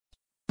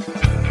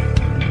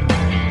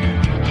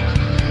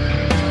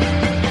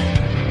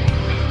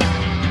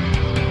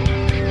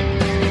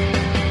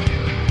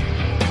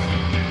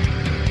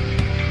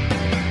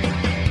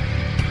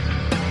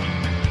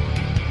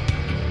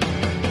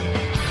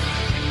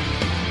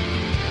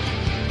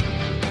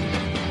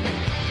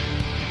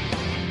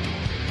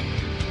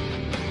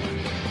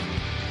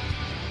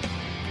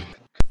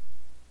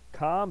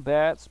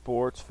Combat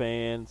sports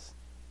fans,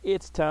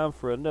 it's time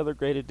for another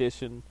great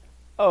edition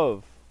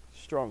of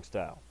Strong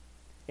Style,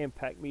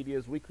 Impact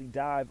Media's weekly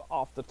dive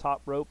off the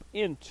top rope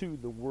into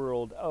the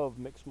world of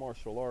mixed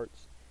martial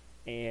arts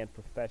and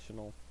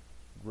professional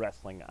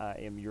wrestling. I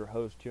am your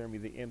host, Jeremy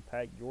the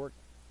Impact York.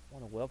 I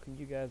want to welcome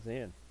you guys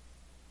in.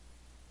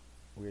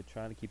 We're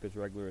trying to keep as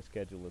regular a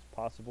schedule as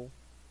possible,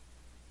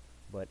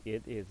 but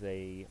it is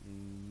a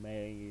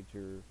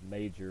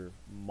major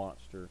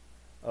monster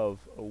of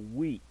a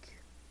week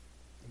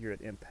here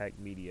at Impact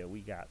Media. We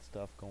got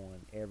stuff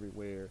going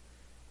everywhere.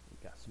 We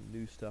got some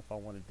new stuff I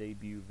want to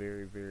debut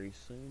very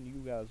soon.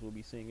 You guys will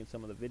be seeing in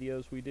some of the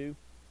videos we do.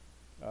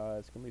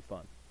 It's going to be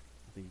fun.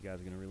 I think you guys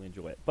are going to really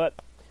enjoy it. But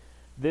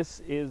this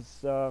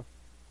is a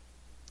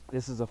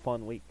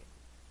fun week.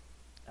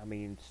 I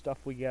mean, stuff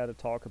we got to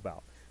talk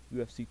about.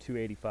 UFC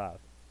 285.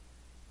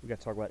 We got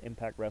to talk about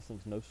Impact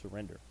Wrestling's No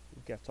Surrender.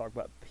 We got to talk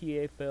about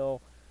PFL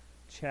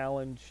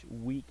Challenge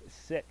Week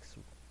 6.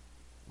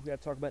 We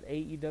got to talk about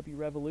AEW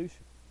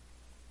Revolution.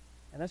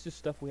 And that's just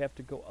stuff we have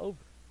to go over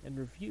and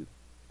review.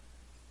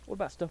 What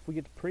about stuff we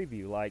get to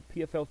preview, like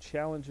PFL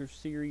Challenger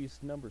Series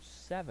number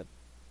 7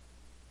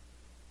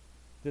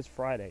 this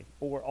Friday,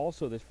 or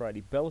also this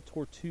Friday,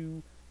 Bellator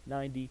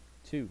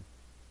 292.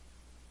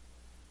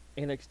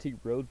 NXT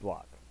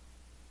RoadBlock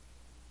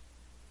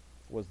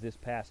was this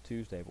past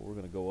Tuesday, but we're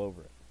going to go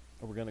over it.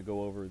 We're going to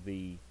go over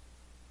the,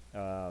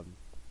 we're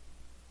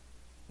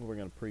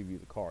going to preview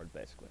the card,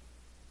 basically.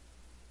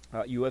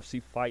 UFC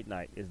Fight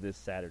Night is this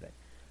Saturday.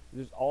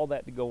 There's all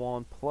that to go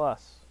on,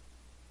 plus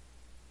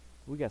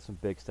we got some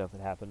big stuff that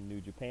happened in New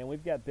Japan.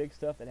 We've got big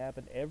stuff that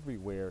happened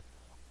everywhere,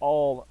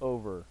 all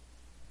over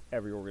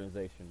every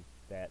organization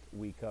that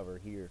we cover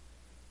here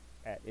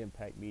at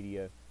Impact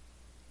Media.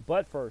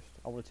 But first,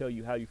 I want to tell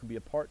you how you can be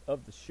a part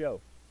of the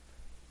show.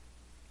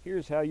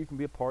 Here's how you can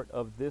be a part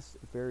of this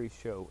very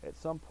show. At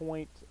some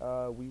point,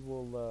 we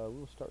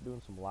will start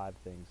doing some live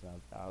things.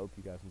 I hope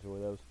you guys enjoy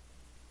those.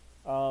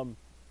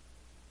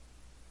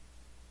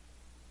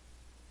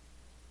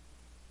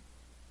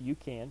 You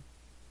can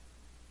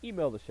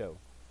email the show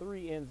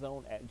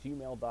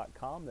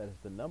 3endzone@gmail.com. That is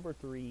the number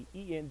 3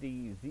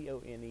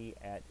 ENDZONE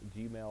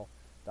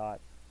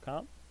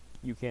 @gmail.com.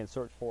 You can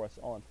search for us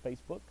on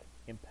Facebook,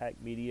 Impact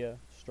Media,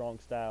 Strong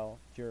Style,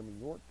 Jeremy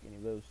York. Any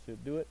of those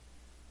should do it.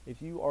 If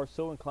you are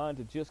so inclined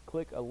to just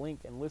click a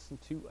link and listen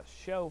to a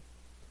show,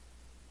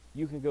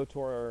 you can go to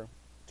our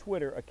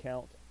Twitter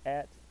account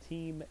at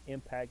Team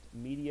Impact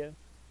Media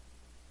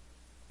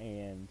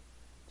and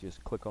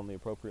just click on the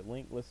appropriate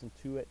link. Listen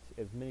to it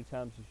as many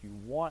times as you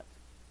want.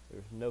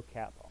 There's no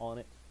cap on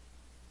it.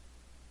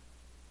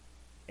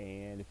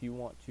 And if you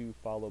want to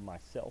follow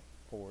myself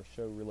for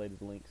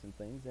show-related links and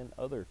things and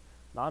other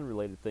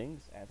non-related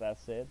things, as I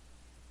said,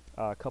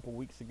 a couple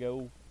weeks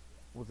ago,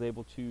 was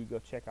able to go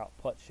check out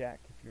Putt Shack.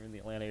 If you're in the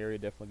Atlanta area,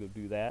 definitely go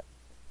do that.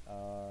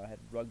 I had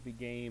a rugby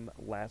game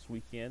last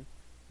weekend.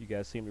 You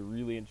guys seem to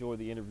really enjoy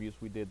the interviews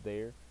we did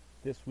there.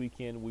 This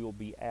weekend, we will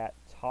be at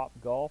Top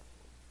Golf,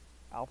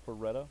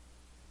 Alpharetta.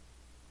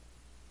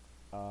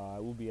 I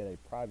will be at a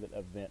private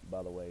event,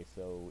 by the way,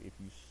 so if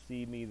you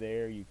see me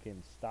there, you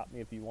can stop me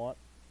if you want.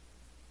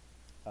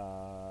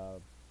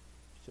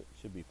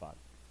 Should be fun.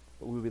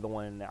 But we'll be the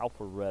one in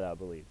Alpharetta, I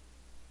believe.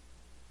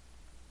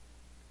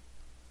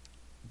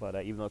 But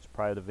even though it's a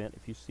private event,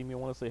 if you see me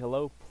and want to say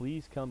hello,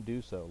 please come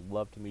do so.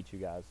 Love to meet you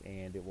guys,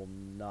 and it will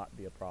not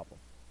be a problem.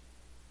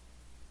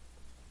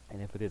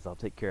 And if it is, I'll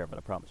take care of it,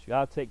 I promise you.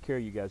 I'll take care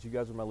of you guys. You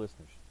guys are my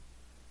listeners.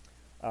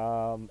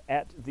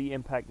 At the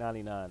Impact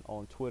 99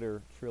 on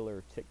Twitter,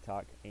 Triller,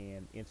 TikTok,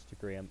 and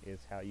Instagram is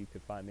how you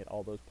can find me at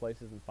all those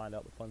places and find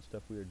out the fun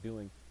stuff we are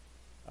doing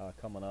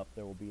coming up.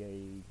 There will be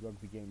a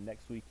rugby game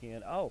next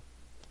weekend. Oh,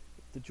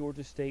 the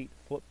Georgia State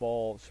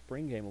football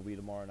spring game will be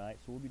tomorrow night,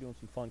 so we'll be doing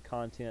some fun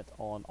content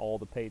on all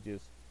the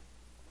pages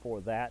for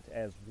that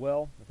as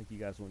well. I think you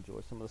guys will enjoy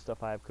some of the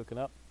stuff I have cooking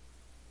up.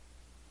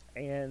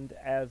 And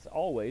as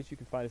always, you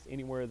can find us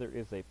anywhere there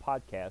is a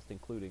podcast,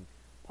 including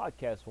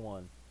Podcast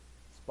One,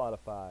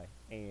 Spotify,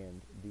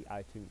 and the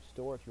iTunes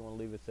Store. If you want to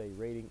leave us a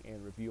rating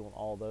and review on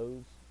all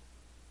those,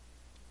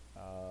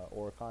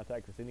 or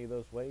contact us any of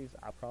those ways,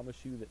 I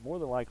promise you that more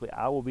than likely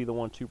I will be the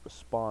one to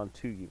respond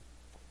to you.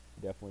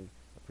 Definitely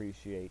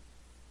appreciate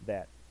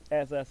that.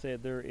 As I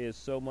said, there is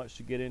so much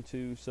to get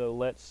into, so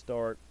let's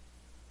start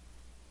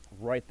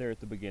right there at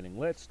the beginning.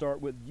 Let's start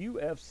with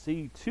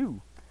UFC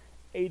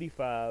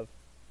 285.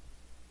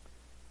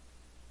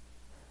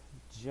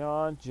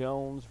 John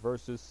Jones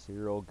versus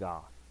Cyril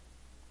Gane.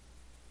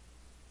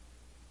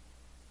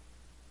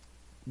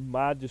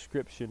 My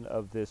description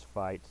of this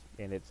fight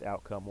and its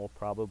outcome will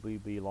probably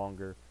be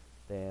longer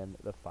than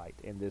the fight,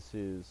 and this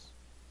is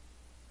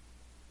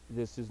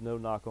no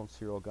knock on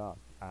Cyril Gane.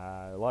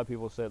 A lot of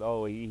people said,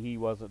 "Oh, he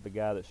wasn't the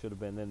guy that should have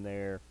been in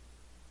there."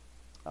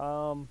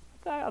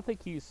 I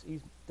think he's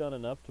done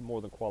enough to more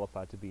than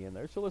qualify to be in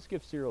there. So let's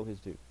give Cyril his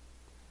due.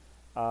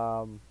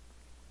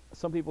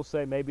 Some people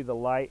say maybe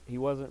he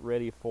wasn't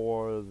ready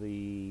for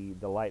the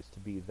lights to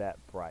be that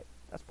bright.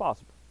 That's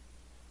possible.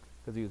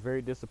 because he was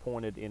very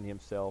disappointed in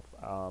himself.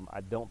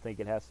 I don't think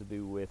it has to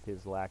do with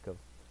his lack of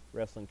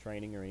wrestling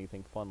training or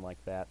anything fun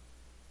like that.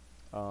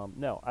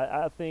 No,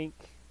 I think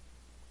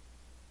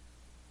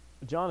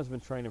John has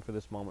been training for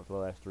this moment for the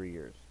last 3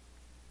 years.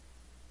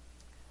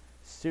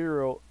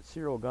 Cyril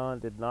Gane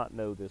did not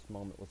know this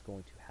moment was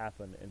going to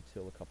happen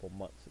until a couple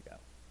months ago.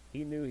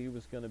 He knew he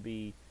was going to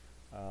be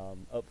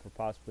up for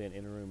possibly an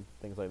interim,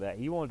 things like that.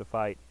 He wanted to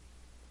fight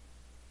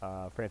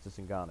Francis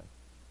Ngannou.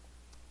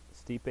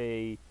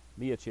 Stipe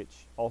Miocic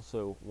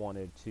also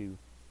wanted to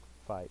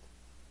fight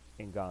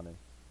Ngannou,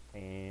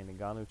 and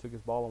Ngannou took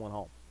his ball and went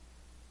home.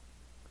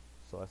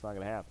 So that's not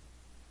going to happen.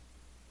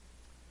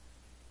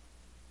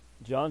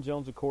 Jon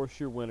Jones, of course,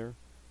 your winner.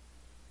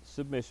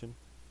 Submission.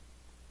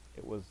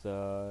 It was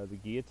the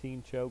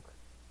guillotine choke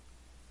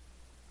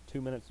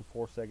 2 minutes and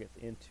 4 seconds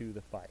into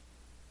the fight.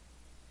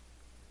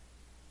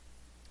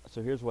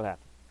 So here's what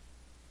happened.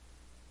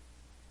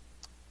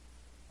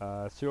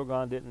 Cyril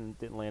Gane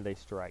didn't land a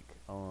strike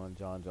on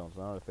Jon Jones,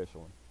 not an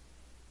official one.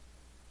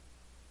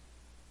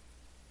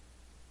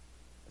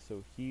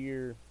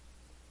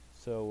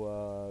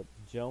 So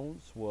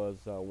Jones was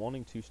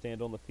wanting to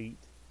stand on the feet,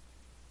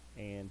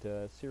 and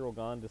Cyril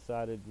Gane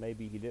decided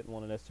maybe he didn't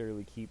want to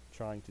necessarily keep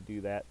trying to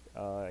do that.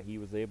 He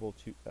was able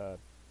to.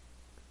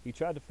 He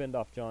tried to fend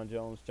off Jon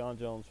Jones. Jon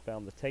Jones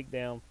found the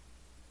takedown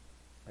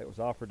that was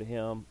offered to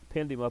him,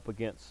 pinned him up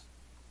against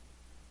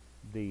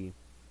the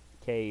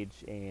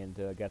cage, and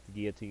got the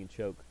guillotine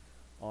choke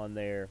on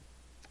there.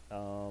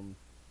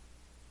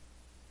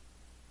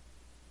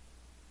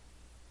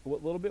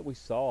 What little bit we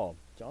saw,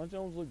 Jon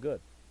Jones looked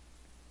good.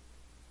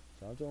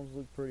 Jon Jones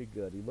looked pretty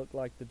good. He looked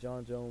like the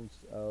Jon Jones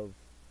of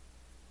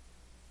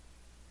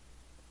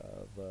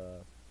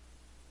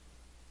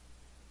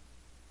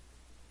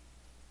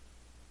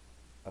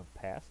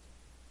past.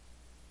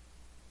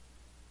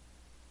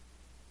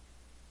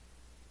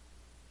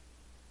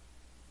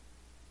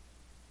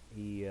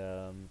 He,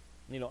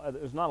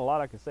 there's not a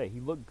lot I can say. He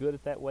looked good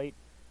at that weight.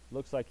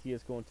 Looks like he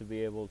is going to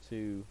be able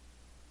to.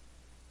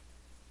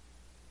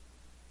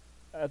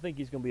 I think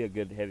he's going to be a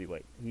good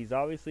heavyweight. He's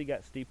obviously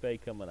got Stipe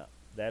coming up.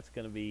 That's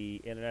going to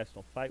be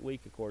International Fight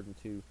Week, according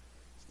to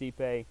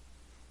Stipe.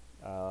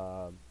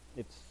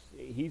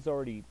 He's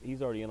already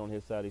in on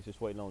his side. He's just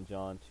waiting on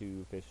John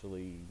to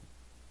officially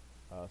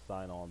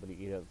sign on, but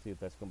he doesn't see if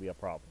that's going to be a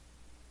problem.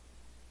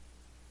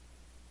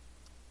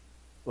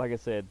 Like I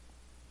said,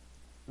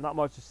 not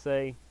much to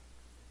say.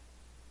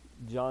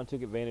 John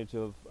took advantage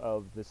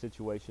of the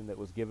situation that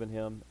was given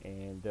him,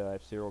 and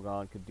if Cyril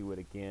Gane could do it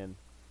again,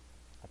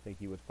 I think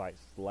he would fight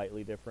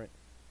slightly different.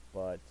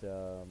 But,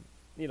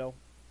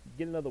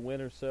 get another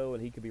win or so,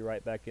 and he could be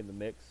right back in the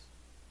mix.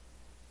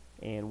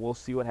 And we'll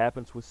see what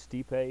happens with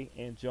Stipe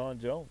and Jon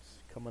Jones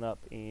coming up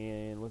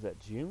in, was that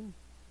June?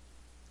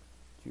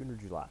 June or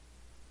July.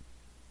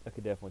 I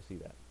could definitely see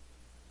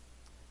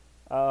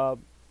that.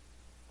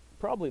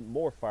 Probably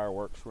more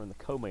fireworks were in the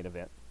co-main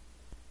event,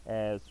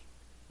 as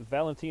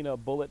Valentina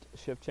Bullet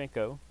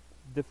Shevchenko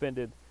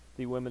defended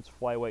the women's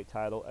flyweight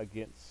title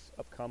against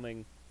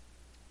upcoming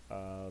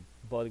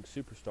budding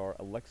superstar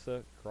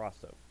Alexa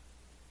Grasso.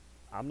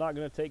 I'm not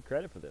going to take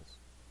credit for this,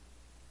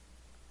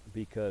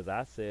 because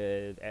I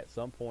said at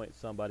some point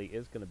somebody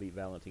is going to beat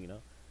Valentina.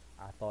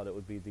 I thought it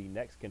would be the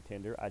next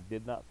contender. I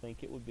did not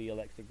think it would be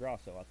Alexa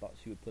Grasso. I thought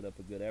she would put up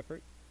a good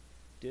effort.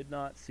 Did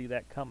not see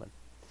that coming.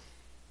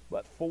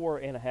 But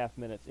 4.5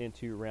 minutes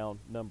into round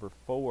number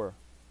 4,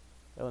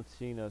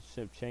 Valentina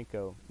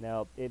Shevchenko.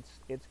 Now, it's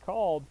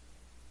called,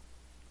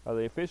 are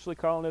they officially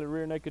calling it a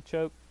rear naked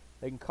choke?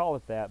 They can call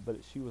it that, but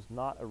she was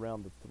not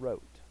around the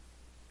throat.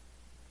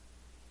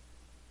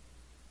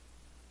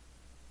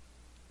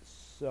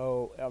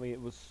 So,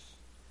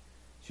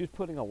 she was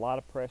putting a lot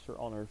of pressure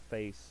on her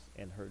face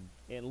and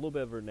a little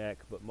bit of her neck,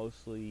 but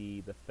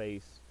mostly the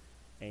face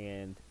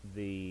and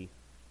the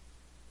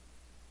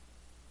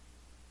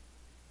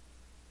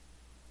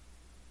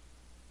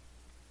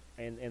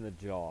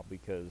jaw,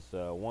 because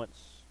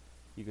once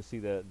you can see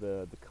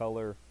the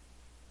color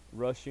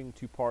rushing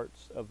to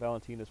parts of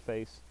Valentina's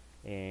face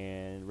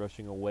and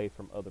rushing away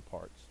from other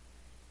parts,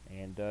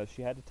 and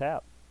she had to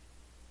tap.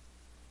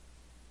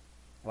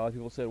 A lot of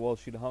people said, well,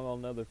 she'd hung on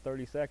another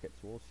 30 seconds.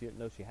 Well, she didn't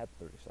know she had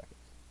 30 seconds.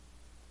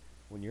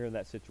 When you're in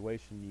that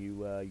situation,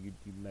 you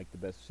make the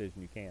best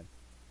decision you can.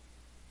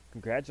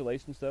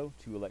 Congratulations, though,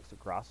 to Alexa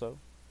Grasso.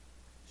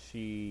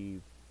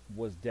 She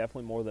was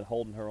definitely more than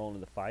holding her own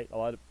in the fight. A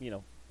lot of,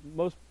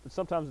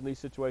 sometimes in these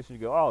situations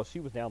you go, oh,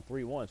 she was down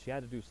 3-1. She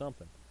had to do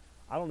something.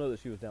 I don't know that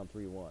she was down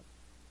 3-1.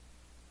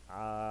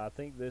 I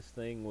think this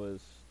thing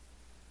was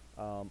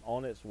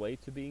on its way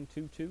to being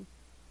 2-2.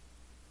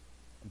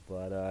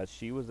 But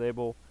she was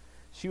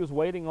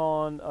waiting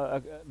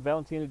on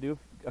Valentina to do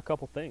a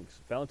couple things.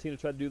 Valentina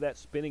tried to do that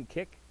spinning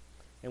kick,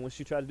 and when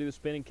she tried to do the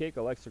spinning kick,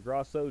 Alexa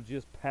Grasso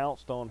just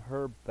pounced on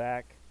her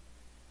back,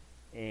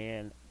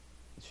 and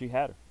she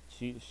had her.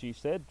 She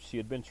said she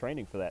had been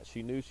training for that.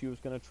 She knew she was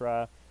going to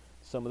try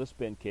some of the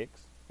spin kicks,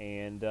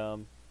 and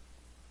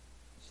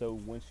so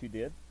when she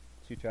did,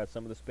 she tried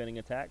some of the spinning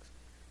attacks.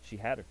 She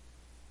had her.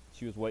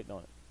 She was waiting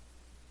on it.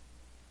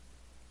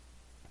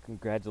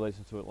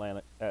 Congratulations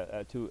to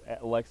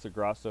Alexa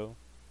Grasso.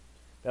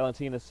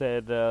 Valentina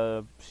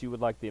said she would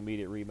like the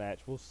immediate rematch.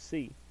 We'll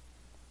see.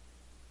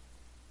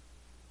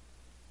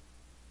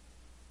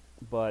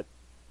 But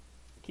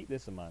keep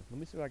this in mind. Let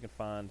me see if I can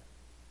find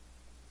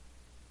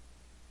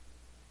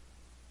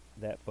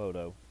that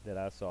photo that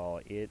I saw.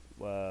 It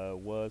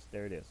was,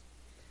 there it is.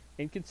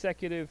 In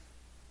consecutive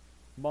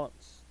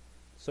months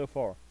so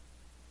far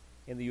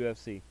in the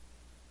UFC,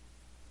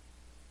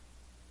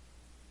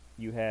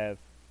 you have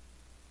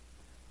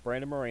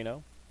Brandon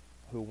Moreno,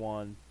 who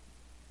won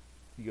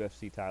the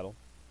UFC title,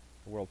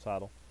 the world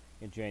title,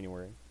 in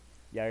January.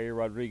 Yair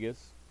Rodriguez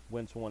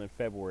wins one in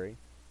February.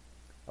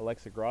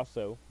 Alexa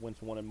Grasso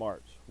wins one in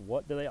March.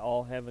 What do they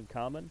all have in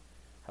common?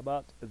 How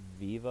about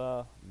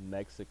Viva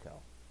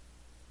Mexico?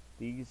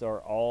 These are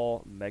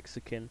all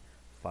Mexican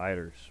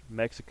fighters.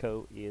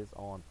 Mexico is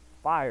on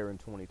fire in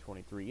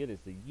 2023. It is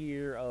the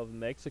year of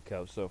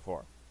Mexico so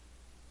far.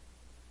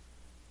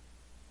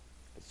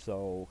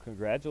 So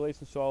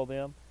congratulations to all of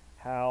them.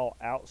 How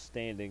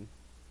outstanding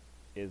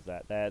is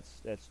that?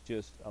 That's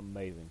just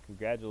amazing.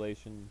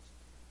 Congratulations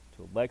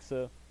to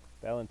Alexa.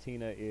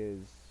 Valentina is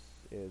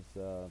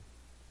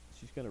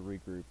she's going to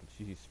regroup.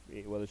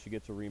 Whether she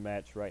gets a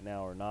rematch right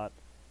now or not,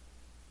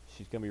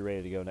 she's going to be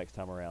ready to go next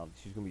time around.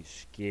 She's going to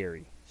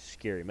be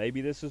scary.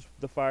 Maybe this is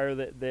the fire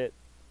that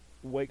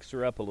wakes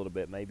her up a little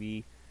bit.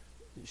 Maybe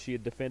she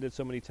had defended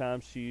so many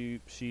times she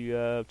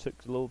took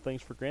little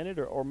things for granted,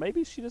 or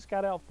maybe she just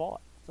got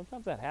outfought.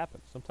 Sometimes that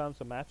happens. Sometimes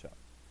a matchup.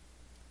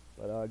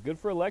 But good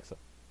for Alexa.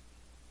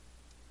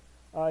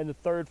 In the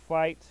third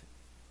fight,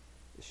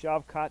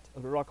 Shavkat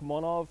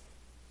Rakhmonov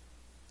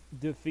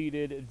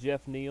defeated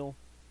Jeff Neal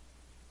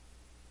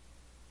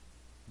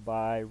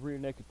by rear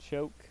naked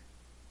choke.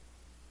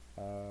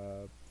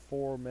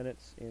 4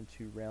 minutes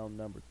into round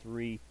number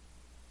 3,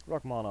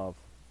 Rakhmonov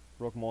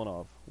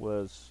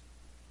was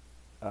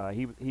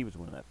he was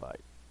winning that fight.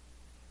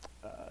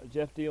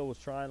 Jeff Neal was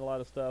trying a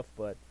lot of stuff,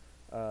 but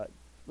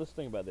let's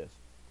think about this.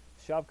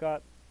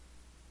 Shavkat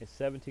is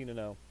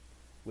 17-0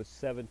 with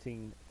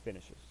 17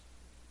 finishes.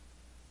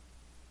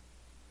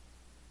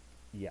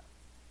 Yeah.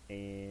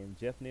 And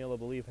Jeff Neal, I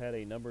believe, had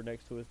a number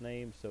next to his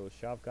name, so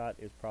Shavkat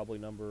is probably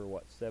number,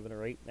 7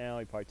 or 8 now.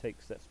 He probably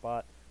takes that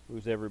spot,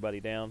 moves everybody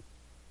down.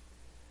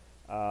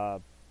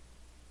 Rakhmonov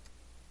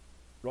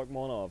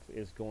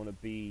is going to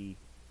be,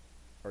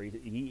 or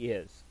he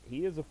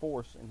is a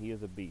force, and he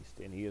is a beast,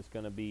 and he is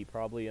going to be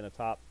probably in a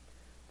top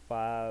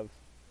 5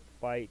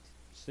 fight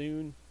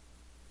soon,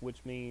 which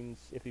means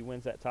if he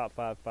wins that top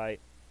 5 fight,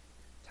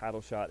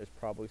 title shot is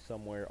probably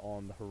somewhere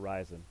on the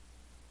horizon.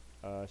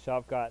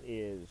 Shavkat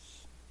is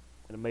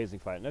an amazing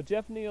fighter. Now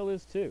Jeff Neal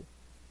is too.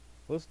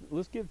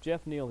 Let's give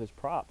Jeff Neal his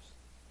props.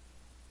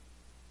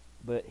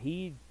 But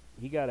he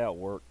got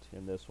outworked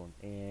in this one,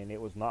 and it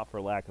was not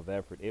for lack of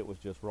effort. It was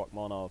just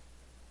Rakhmonov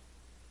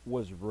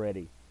was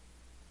ready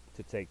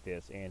to take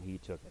this, and he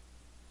took it.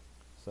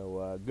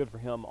 So good for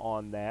him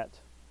on that.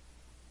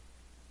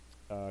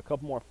 A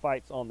couple more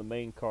fights on the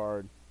main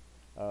card.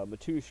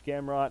 Mateusz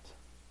Gamrot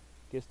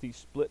gets the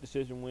split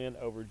decision win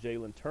over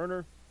Jalen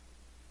Turner.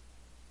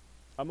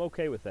 I'm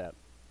okay with that.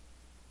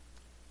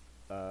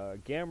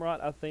 Gamrot,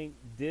 I think,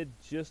 did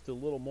just a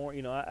little more.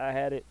 I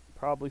had it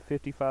probably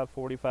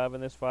 55-45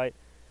 in this fight.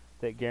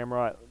 That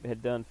Gamrot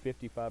had done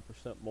 55%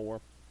 more,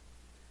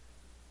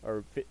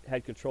 or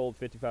had controlled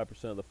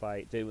 55% of the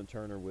fight. Jalen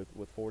Turner with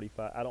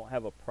 45. I don't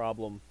have a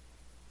problem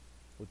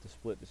with the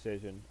split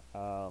decision.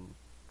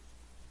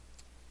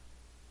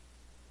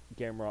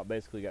 Gamrot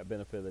basically got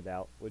benefit of the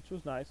doubt, which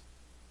was nice.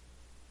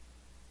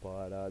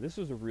 But this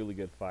was a really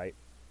good fight.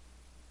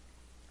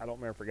 I don't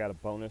remember if I got a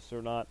bonus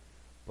or not,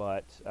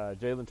 but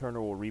Jalen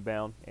Turner will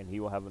rebound, and he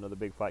will have another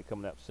big fight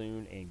coming up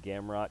soon, and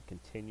Gamrot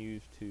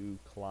continues to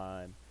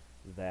climb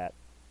that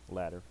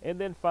ladder. And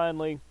then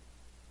finally,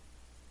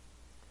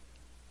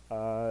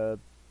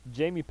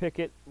 Jamie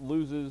Pickett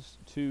loses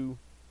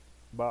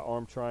by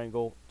arm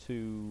triangle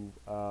to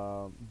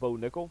Bo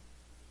Nickel.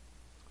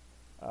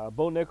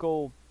 Bo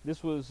Nickel,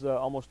 this was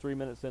almost 3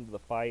 minutes into the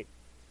fight,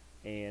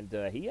 and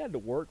he had to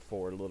work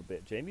for it a little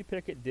bit. Jamie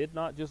Pickett did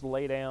not just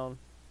lay down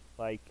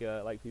like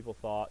people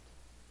thought,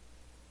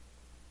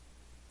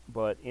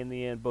 but in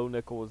the end, Bo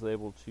Nickel was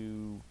able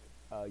to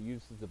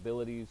use his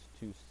abilities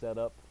to set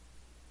up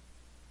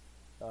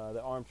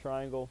the arm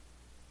triangle.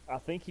 I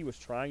think he was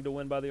trying to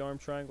win by the arm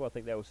triangle. I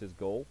think that was his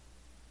goal,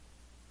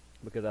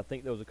 because I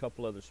think there was a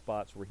couple other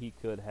spots where he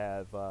could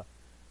have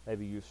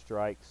maybe used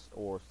strikes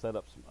or set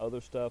up some other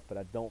stuff, but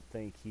I don't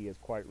think he is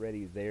quite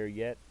ready there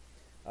yet.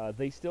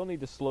 They still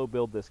need to slow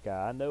build this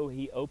guy. I know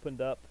he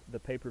opened up the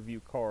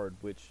pay-per-view card,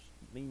 which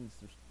means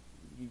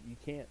you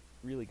can't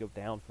really go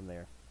down from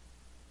there,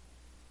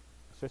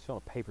 especially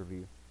on a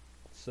pay-per-view.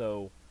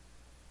 So,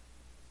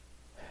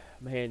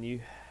 man,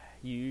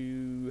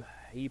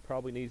 he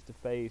probably needs to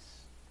face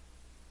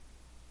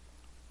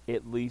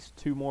at least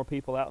 2 more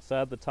people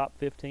outside the top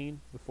 15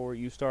 before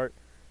you start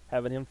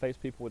having him face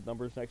people with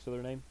numbers next to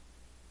their name.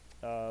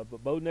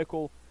 But Bo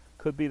Nickel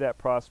could be that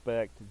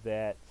prospect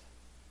that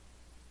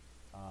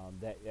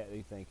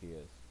they think he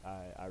is.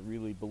 I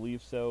really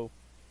believe so.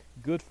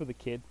 Good for the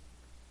kid.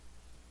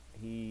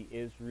 He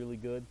is really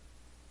good.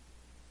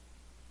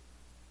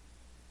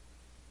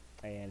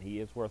 And he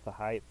is worth the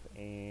hype.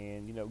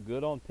 And,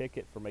 good on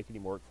Pickett for making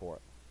him work for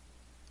it.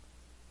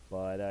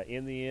 But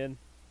in the end,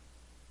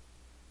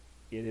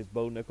 it is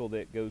Bo Nickel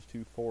that goes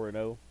to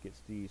 4-0,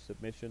 gets the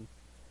submission.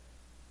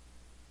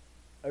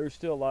 There's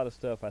still a lot of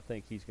stuff I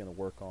think he's going to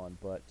work on,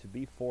 but to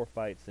be 4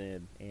 fights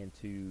in and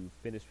to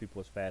finish people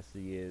as fast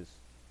as he is,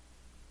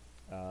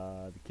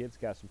 the kid's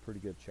got some pretty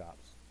good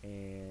chops.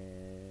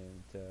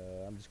 And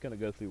I'm just going to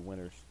go through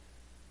winners.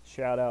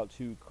 Shout out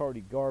to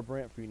Cardi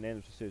Garbrandt for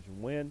unanimous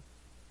decision win.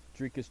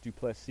 Dricus du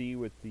Plessis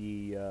with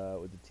the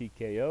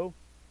TKO.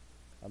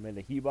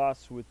 Amanda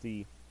Hebos with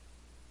the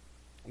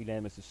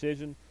unanimous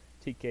decision.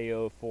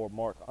 TKO for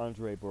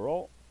Marc-Andre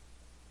Barrault.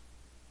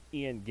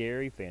 Ian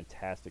Gary,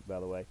 fantastic by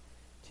the way.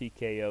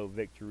 TKO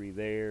victory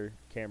there.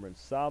 Cameron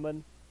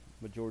Salmon,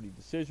 majority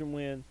decision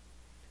win.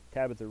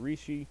 Tabitha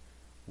Rishi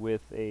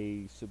with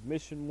a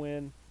submission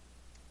win.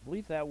 I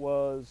believe that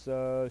was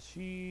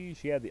she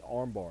had the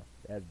armbar.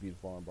 That has a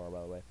beautiful armbar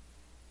by the way.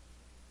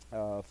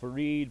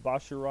 Fareed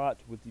Basharat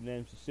with the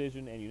unanimous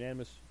decision and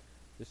unanimous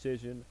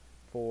decision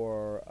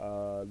for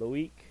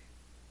Loic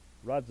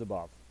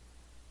Radzhabov.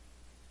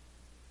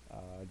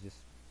 Just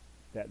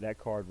that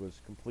card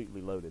was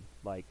completely loaded.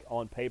 Like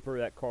on paper,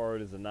 that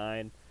card is a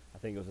 9. I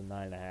think it was a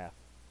 9.5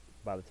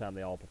 by the time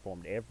they all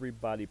performed.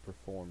 Everybody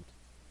performed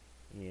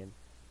in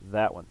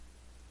that one.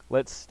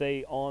 Let's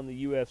stay on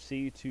the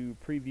UFC to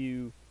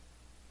preview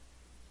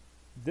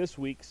this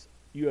week's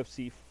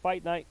UFC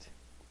Fight Night.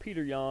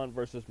 Peter Yan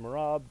versus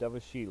Merab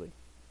Dvalshvili.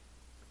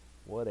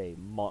 What a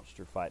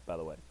monster fight, by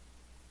the way.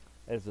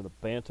 That is in the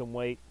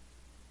bantamweight.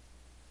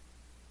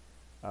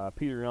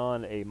 Peter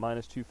Yan, a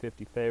minus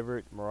 250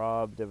 favorite.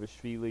 Merab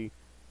Dvalshvili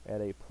at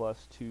a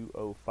plus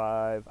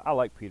 205. I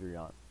like Peter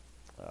Yan.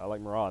 I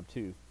like Merab,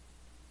 too.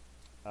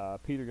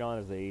 Peter Yan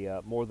is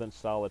a more than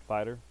solid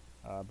fighter.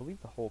 I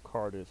believe the whole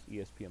card is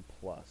ESPN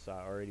Plus. I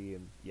already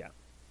am,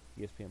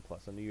 ESPN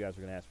Plus. I knew you guys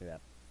were going to ask me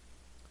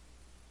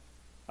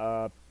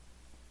that.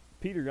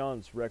 Peter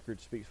Yan's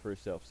record speaks for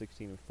itself.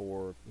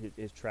 16-4.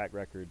 His track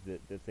record,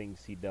 the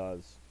things he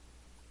does.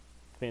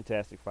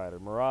 Fantastic fighter.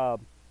 Merab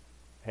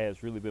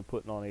has really been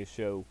putting on a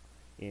show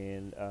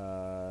in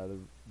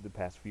the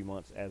past few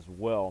months as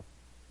well.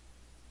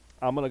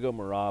 I'm going to go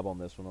Merab on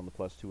this one on the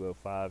plus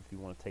 205 if you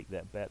want to take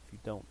that bet. If you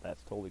don't,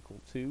 that's totally cool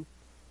too.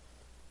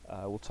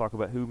 We'll talk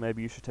about who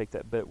maybe you should take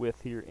that bet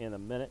with here in a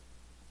minute.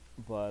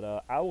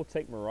 But I will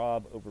take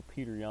Merab over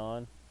Peter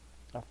Yan.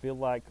 I feel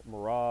like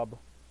Merab...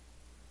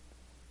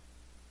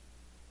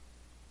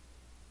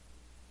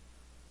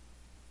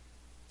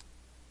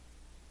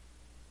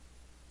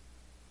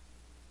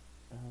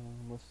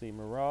 let's see,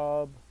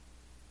 Merab...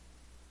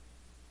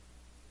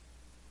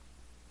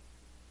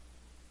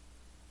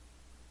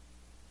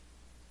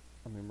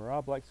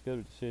 Merab likes to go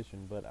to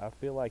decision, but I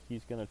feel like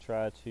he's going to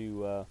try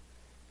to,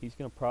 he's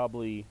going to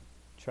probably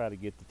try to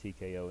get the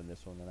TKO in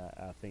this one, and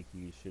I think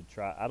you should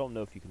try. I don't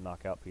know if you can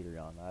knock out Peter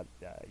Yan.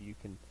 You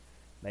can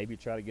maybe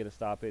try to get a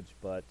stoppage,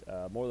 but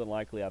more than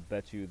likely, I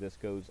bet you this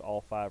goes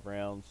all 5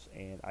 rounds,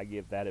 and I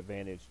give that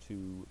advantage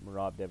to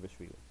Merab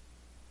Dvalshvili.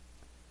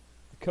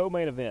 The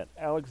co-main event,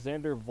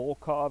 Alexander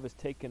Volkov is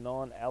taking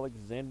on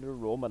Alexander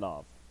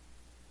Romanov.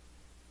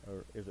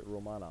 Or is it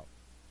Romanov?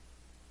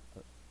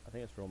 I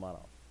think it's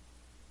Romanov.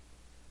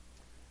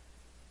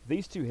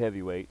 These two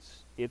heavyweights,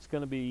 it's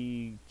going to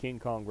be King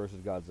Kong versus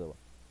Godzilla.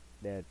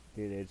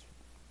 It's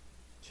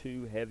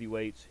two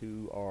heavyweights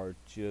who are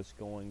just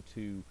going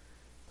to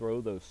throw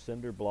those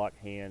cinder block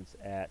hands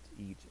at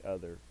each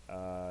other.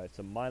 It's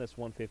a minus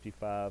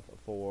 155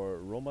 for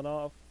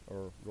Romanov.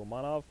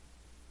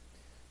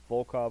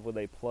 Volkov with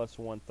a plus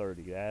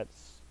 130.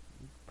 That's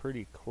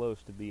pretty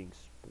close to being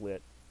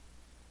split.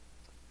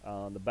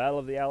 The Battle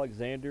of the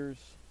Alexanders.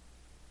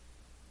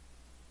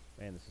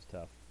 Man, this is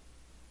tough.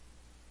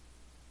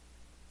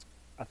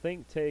 I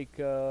think take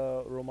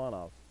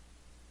Romanov.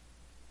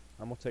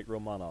 I'm going to take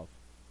Romanov,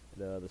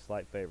 the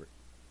slight favorite.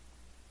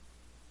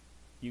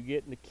 You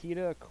get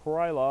Nikita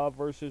Krylov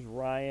versus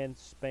Ryan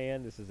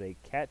Spann. This is a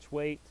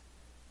catchweight.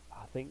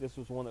 I think this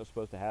was one that was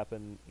supposed to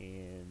happen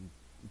in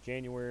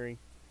January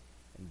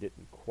and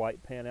didn't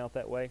quite pan out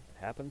that way. It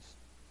happens.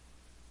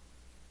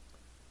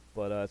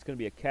 But it's going to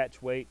be a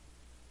catchweight.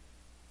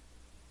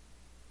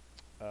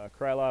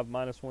 Krylov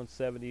minus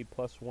 170,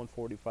 plus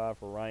 145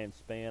 for Ryan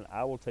Spann.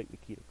 I will take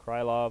Nikita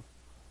Krylov.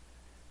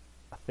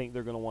 I think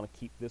they're going to want to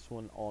keep this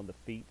one on the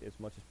feet as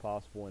much as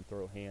possible and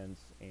throw hands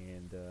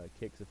and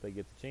kicks if they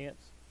get the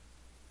chance.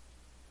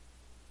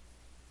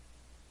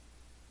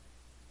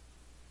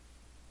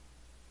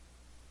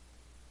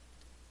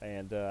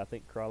 And I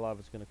think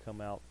Krylov is going to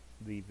come out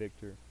the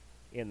victor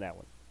in that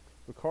one.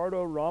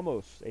 Ricardo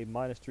Ramos, a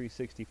minus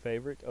 360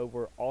 favorite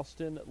over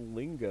Austin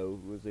Lingo,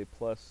 who is a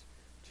plus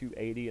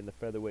 280 in the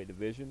featherweight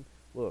division.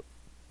 Look,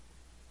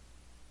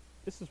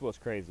 this is what's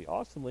crazy.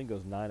 Austin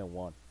Lingo's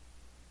 9-1.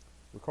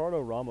 Ricardo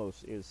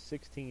Ramos is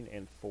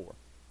 16-4.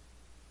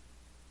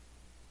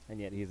 And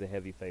yet he's a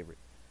heavy favorite.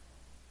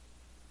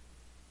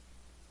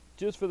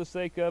 just for the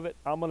sake of it,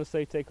 I'm going to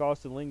say take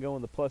Austin Lingo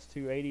in the plus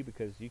 280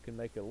 because you can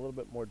make a little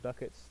bit more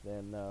ducats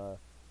than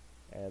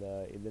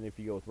and then if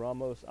you go with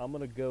Ramos. I'm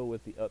going to go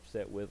with the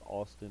upset with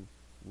Austin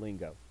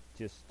Lingo.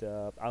 Just,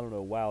 I don't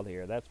know, wild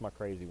hair. That's my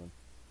crazy one.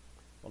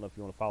 I don't know if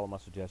you want to follow my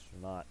suggestion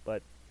or not, but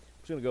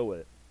I'm just going to go with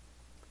it.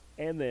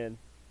 And then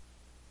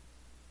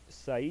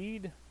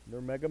Said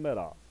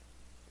Nurmagomedov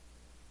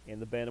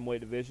in the bantamweight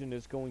division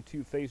is going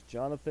to face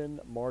Jonathan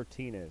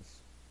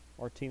Martinez.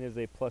 Martinez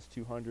a plus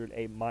 200,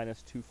 a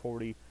minus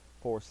 240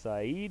 for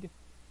Said.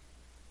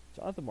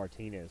 Jonathan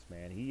Martinez,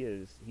 man, he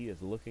is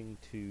looking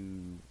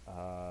to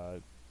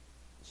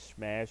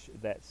smash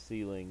that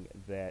ceiling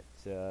that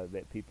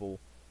people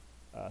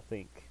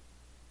think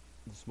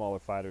the smaller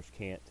fighters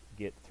can't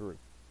get through.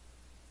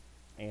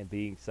 And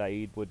being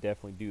Said would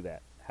definitely do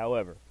that.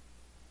 However,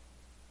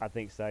 I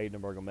think Said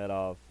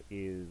Nurmagomedov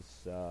is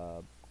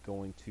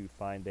going to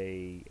find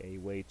a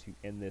way to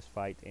end this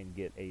fight and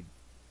get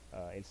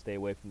and stay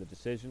away from the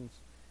decisions.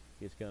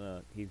 He's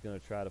gonna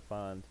try to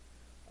find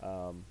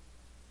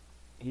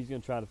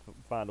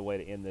find a way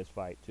to end this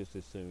fight just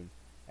as soon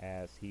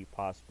as he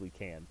possibly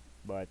can.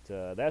 But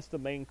that's the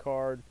main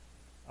card.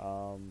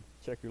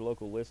 Check your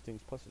local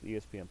listings, plus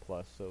it's ESPN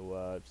Plus.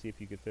 So see if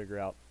you can figure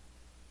out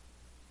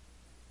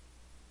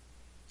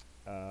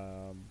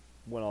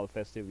when all the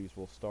festivities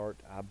will start.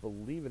 I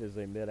believe it is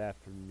a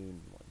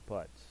mid-afternoon one,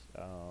 but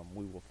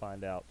we will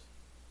find out.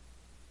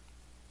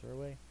 Is there a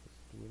way?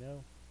 Do we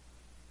know?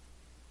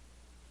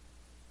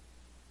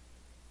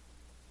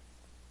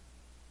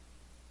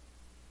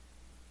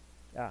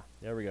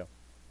 There we go.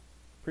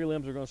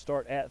 Prelims are going to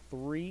start at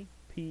 3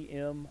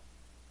 p.m.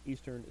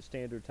 Eastern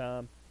Standard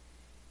Time,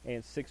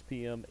 and 6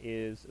 p.m.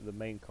 is the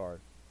main card.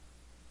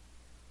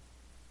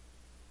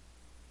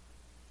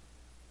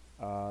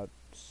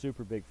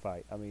 Super big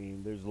fight. I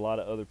mean, there's a lot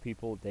of other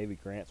people. Davey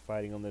Grant's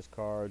fighting on this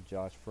card.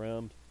 Josh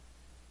Fremd,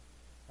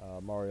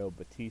 Mario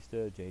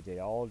Batista, J.J.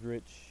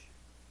 Aldrich,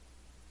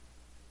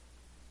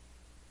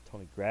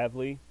 Tony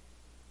Gravely.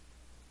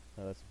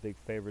 That's a big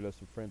favorite of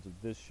some friends of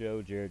this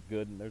show, Jared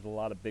Gooden. There's a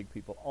lot of big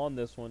people on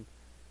this one.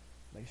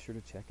 Make sure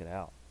to check it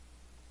out.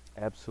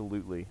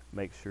 Absolutely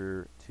make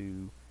sure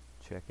to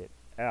check it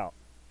out.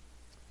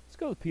 Let's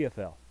go to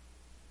PFL.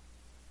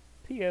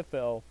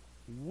 PFL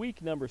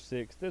week number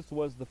 6. This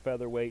was the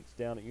featherweights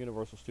down at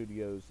Universal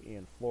Studios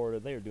in Florida.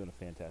 They are doing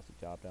a fantastic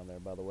job down there,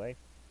 by the way.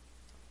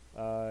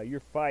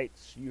 Your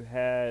fights, you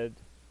had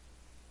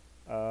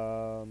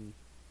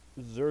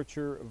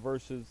Zurcher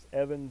versus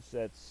Evans.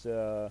 That's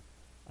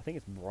I think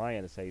it's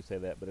Brian is how you say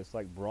that, but it's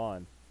like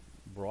Braun.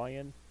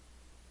 Brian?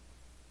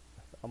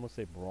 I'm going to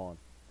say Braun.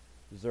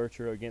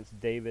 Zurcher against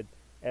David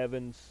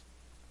Evans.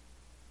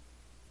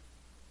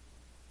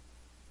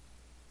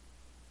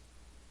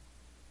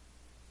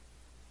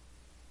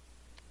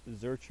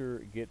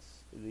 Zurcher gets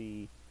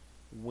the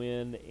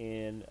win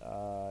in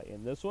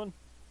this one.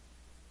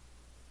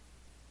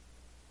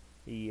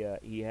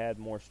 He had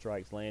more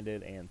strikes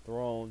landed and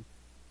thrown.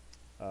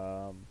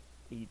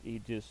 He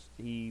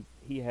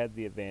had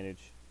the advantage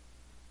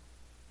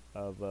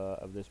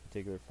of this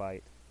particular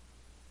fight,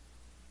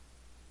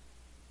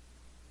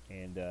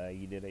 and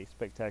he did a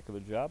spectacular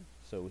job.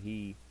 So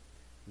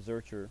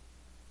Zurcher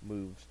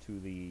moves to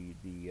the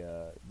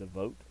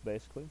vote,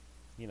 basically,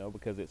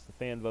 because it's the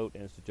fan vote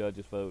and it's the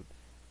judges vote,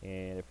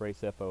 and if Ray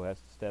Sefo has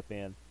to step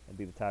in and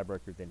be the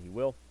tiebreaker, then he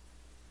will.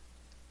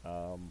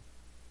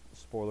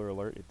 Spoiler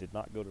alert, it did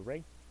not go to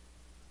Ray.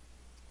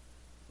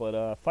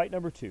 But fight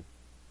number 2.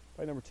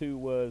 Fight number 2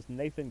 was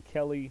Nathan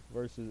Kelly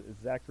versus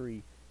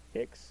Zachary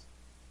Hicks.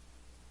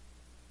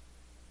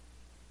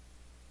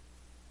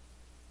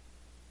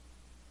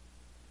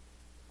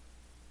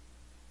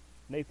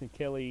 Nathan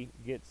Kelly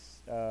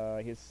gets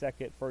his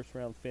second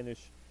first-round finish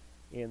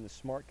in the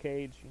smart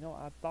cage.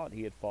 I thought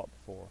he had fought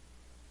before.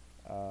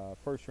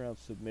 First-round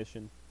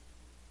submission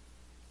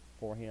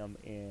for him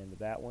in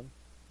that one.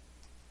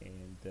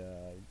 And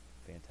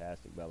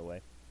fantastic, by the way. I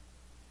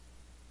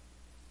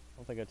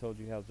don't think I told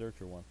you how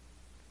Zurcher won.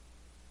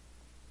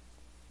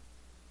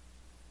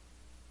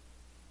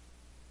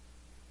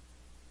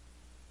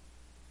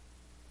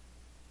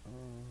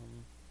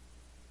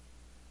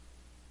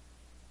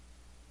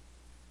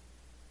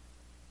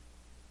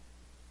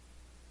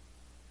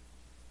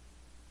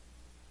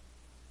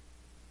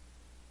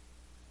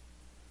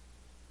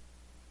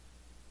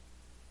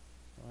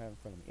 I don't have it in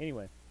front of me.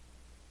 Anyway.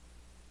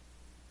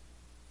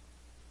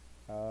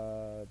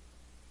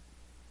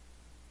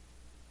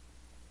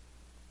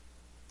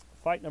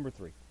 Fight number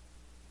 3.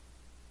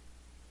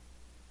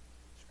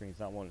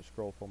 Screen's not wanting to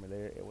scroll for me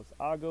there. It was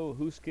Ago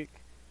Huskic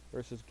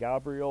versus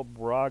Gabriel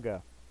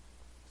Braga.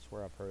 I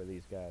swear I've heard of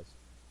these guys.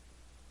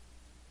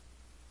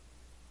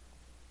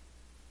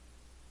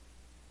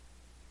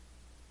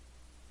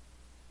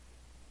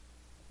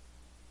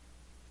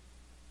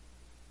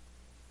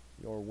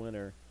 Your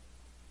winner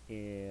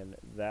in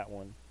that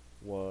one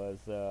was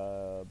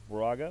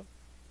Braga.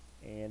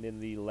 And in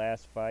the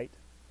last fight,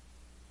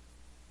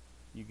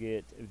 you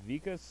get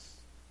Vikas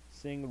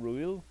Singh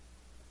Ruil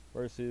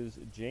versus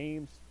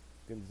James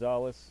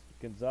Gonzalez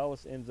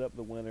Gonzalez ends up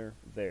the winner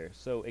there.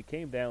 So it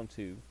came down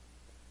to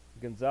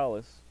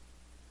Gonzalez,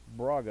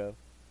 Braga,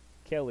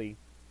 Kelly,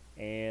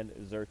 and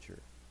Zurcher.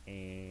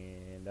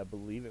 And I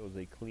believe it was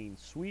a clean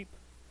sweep.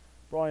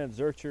 Brian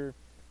Zurcher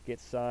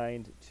gets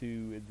signed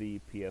to the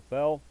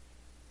PFL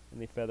in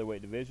the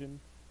featherweight division.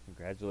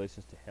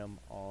 Congratulations to him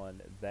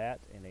on that,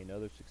 and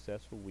another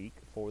successful week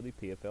for the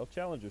PFL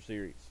Challenger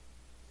Series.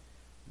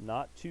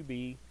 Not to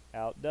be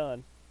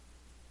outdone,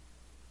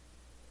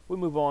 we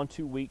move on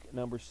to week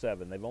number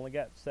 7. They've only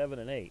got 7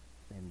 and 8,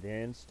 and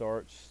then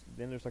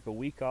there's like a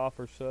week off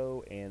or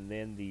so, and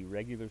then the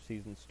regular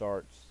season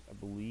starts, I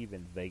believe,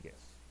 in Vegas.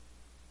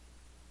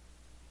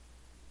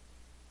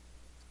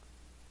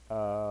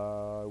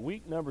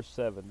 Week number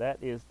 7,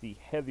 that is the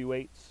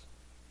heavyweights.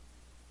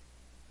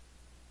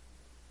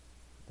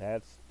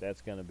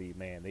 That's going to be,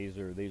 man, these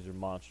are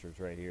monsters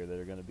right here that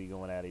are going to be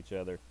going at each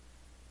other.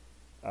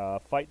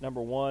 Fight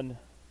number 1,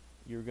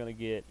 you're going to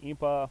get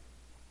Impa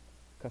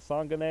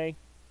Kasangane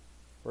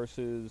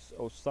versus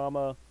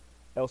Osama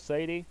El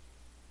Saidi.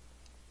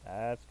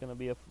 That's going to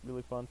be a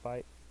really fun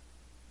fight.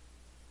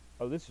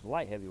 Oh, this is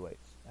light heavyweights.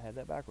 I had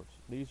that backwards.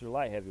 These are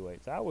light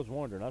heavyweights. I was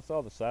wondering. I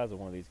saw the size of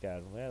one of these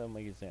guys. That doesn't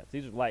make any sense.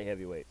 These are light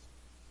heavyweights.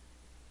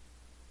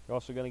 You're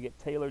also going to get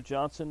Taylor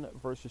Johnson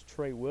versus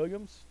Trey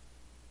Williams.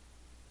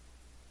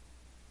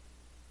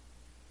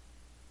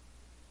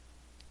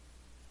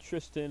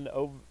 Tristan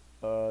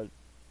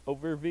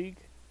Overveeg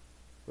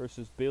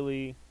versus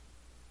Billy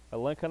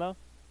Alenkana.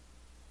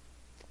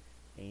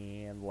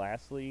 And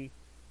lastly,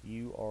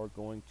 you are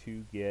going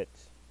to get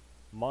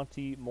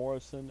Monty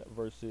Morrison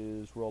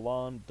versus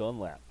Roland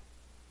Dunlap.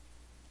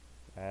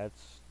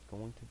 That's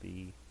going to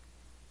be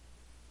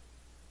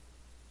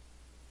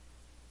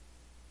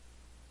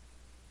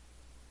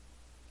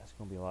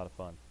a lot of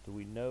fun. Do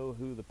we know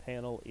who the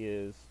panel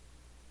is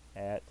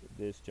at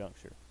this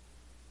juncture?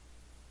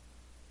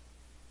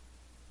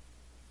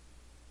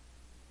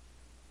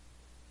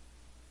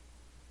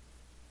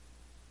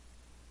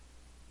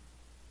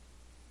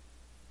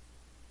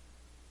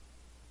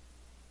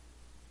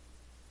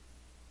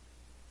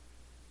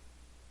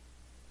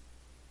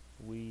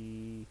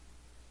 We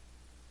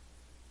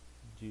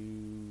do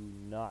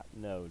not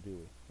know, do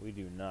we? We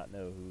do not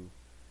know who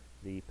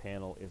the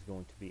panel is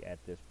going to be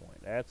at this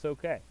point. That's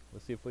okay.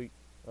 Let's see if we...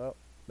 Oh,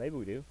 maybe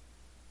we do.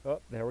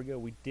 Oh, there we go.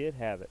 We did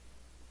have it.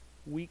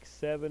 Week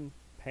 7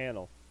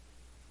 panel.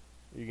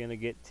 You're going to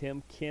get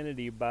Tim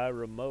Kennedy by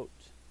remote.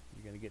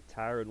 You're going to get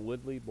Tyron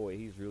Woodley. Boy,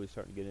 he's really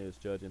starting to get into his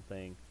judging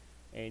thing.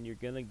 And you're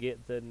going to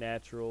get the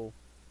natural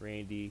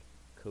Randy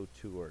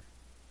Couture.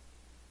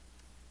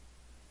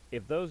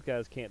 If those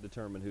guys can't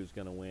determine who's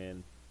going to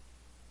win,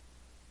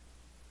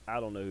 I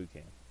don't know who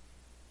can.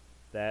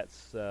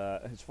 That's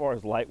as far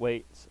as light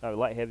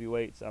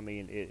heavyweights. I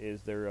mean,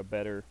 is there a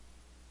better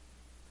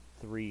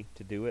 3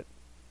 to do it?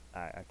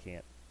 I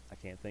can't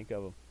think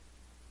of them.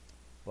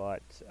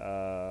 But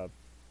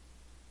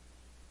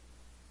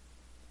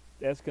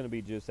that's going to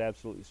be just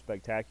absolutely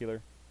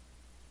spectacular.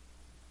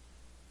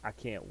 I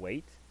can't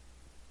wait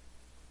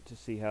to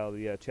see how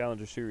the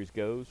Challenger Series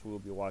goes. We'll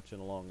be watching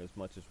along as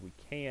much as we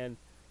can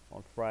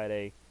on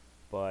Friday.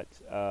 But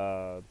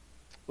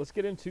let's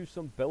get into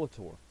some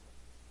Bellator.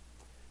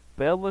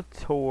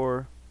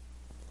 Bellator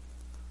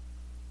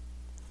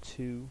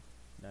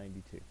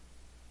 292.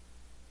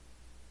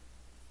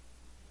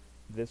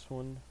 This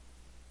one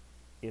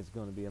is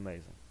going to be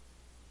amazing.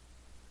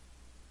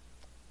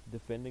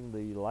 Defending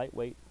the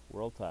lightweight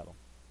world title,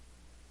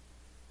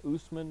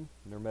 Usman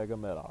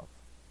Nurmagomedov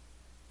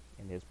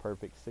in his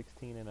perfect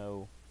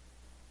 16-0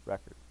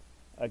 record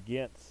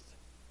against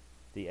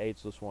the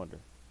ageless wonder,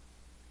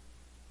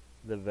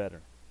 the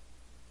veteran,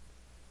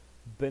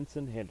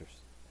 Benson Henderson,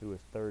 who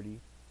is 30-11.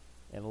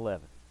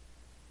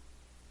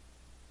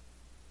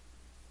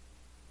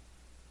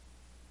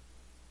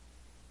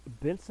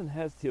 Benson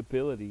has the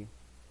ability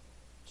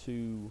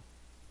to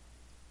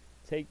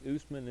take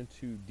Usman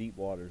into deep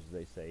waters, as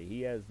they say.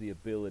 He has the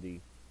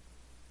ability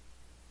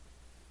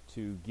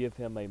to give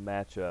him a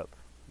matchup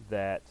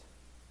that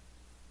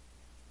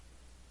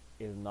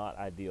is not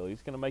ideal.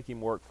 He's going to make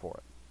him work for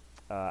it.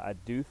 I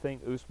do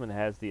think Usman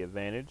has the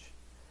advantage.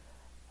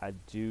 I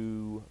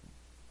do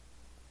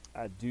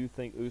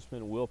think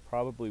Usman will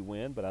probably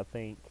win, but I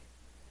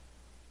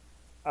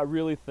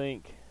really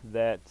think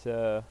that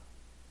the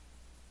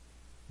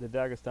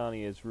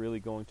Dagestani is really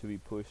going to be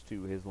pushed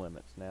to his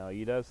limits. Now,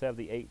 he does have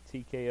the 8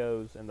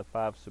 TKOs and the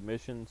 5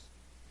 submissions.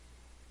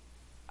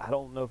 I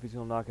don't know if he's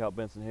going to knock out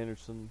Benson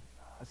Henderson.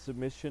 A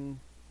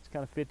submission, it's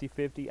kind of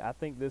 50-50. I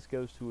think this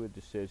goes to a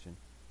decision.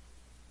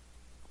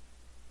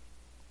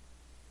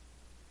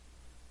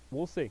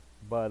 We'll see.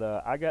 But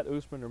I got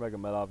Usman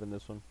Nurmagomedov in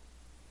this one.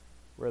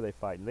 Where are they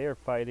fighting? They are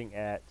fighting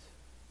at,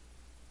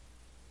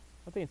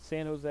 I think,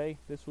 San Jose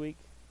this week.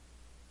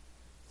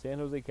 San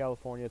Jose,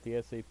 California at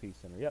the SAP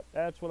Center. Yep,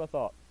 that's what I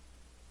thought.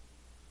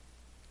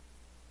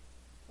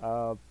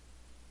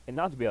 And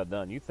not to be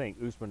outdone, you think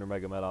Usman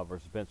Nurmagomedov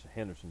versus Benson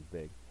Henderson's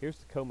big. Here's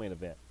the co-main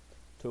event.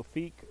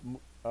 Tofik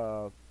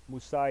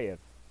Musayev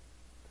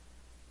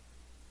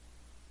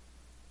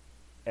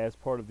as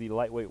part of the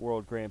Lightweight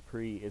World Grand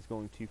Prix, is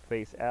going to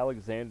face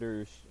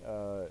Alexander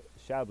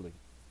Shabli.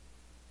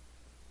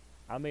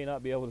 I may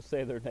not be able to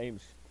say their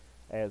names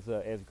as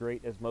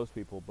great as most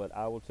people, but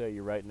I will tell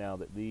you right now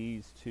that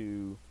these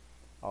two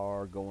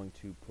are going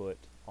to put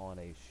on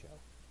a show.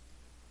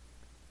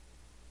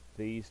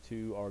 These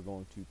two are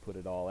going to put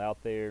it all out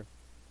there.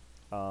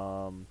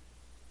 I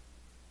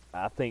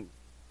think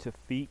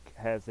Tafik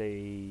has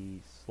a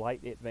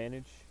slight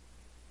advantage,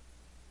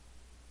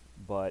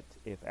 but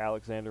if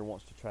Alexander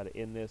wants to try to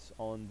end this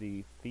on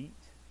the feet,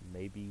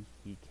 maybe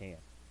he can.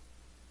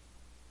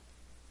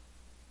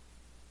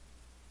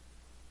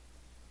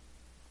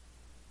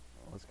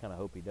 Let's kind of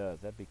hope he does.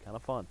 That'd be kind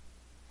of fun.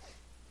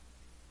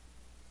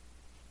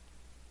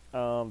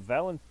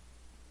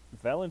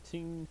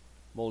 Valentin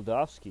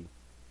Moldavsky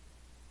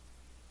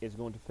is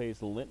going to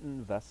face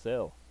Linton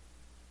Vassell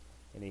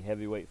in a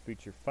heavyweight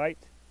feature fight.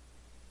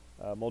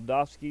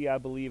 Moldavsky, I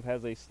believe,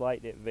 has a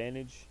slight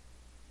advantage.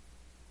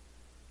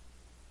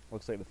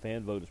 Looks like the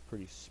fan vote is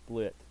pretty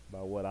split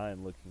by what I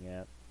am looking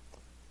at.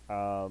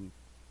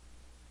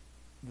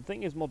 The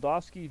thing is,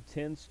 Moldavsky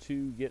tends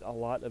to get a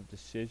lot of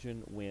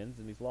decision wins,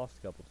 and he's lost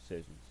a couple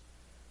decisions.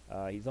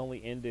 He's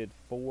only ended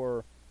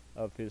 4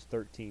 of his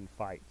 13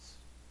 fights,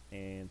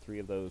 and 3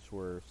 of those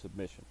were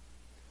submission.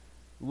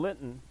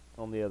 Linton,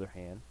 on the other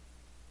hand,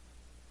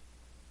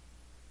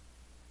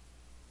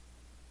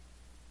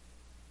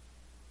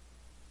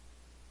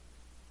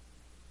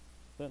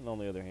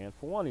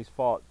 for one, he's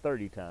fought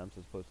 30 times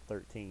as opposed to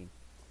 13.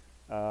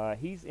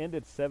 He's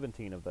ended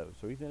 17 of those,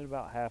 so he's ended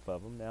about half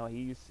of them. Now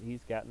he's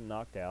gotten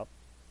knocked out.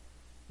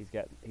 He's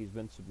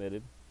been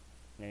submitted,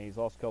 and he's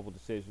lost a couple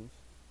decisions.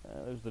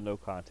 There's the no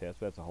contest,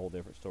 but that's a whole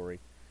different story.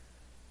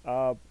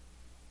 Moldavsky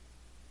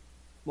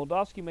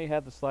may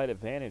have the slight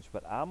advantage,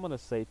 but I'm going to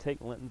say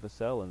take Linton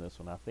Vassell in this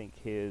one. I think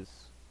the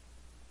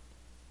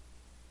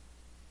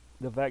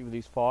fact that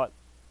he's fought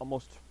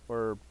almost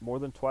or more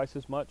than twice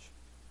as much,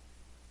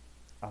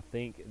 I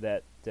think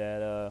that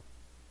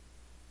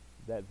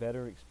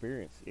veteran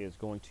experience is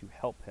going to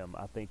help him.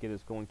 I think it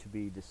is going to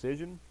be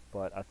decision,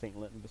 but I think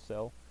Linton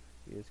Vassell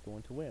is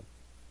going to win.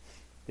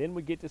 Then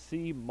we get to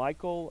see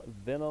Michael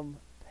Venom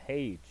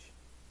Page.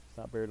 It's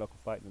not bare knuckle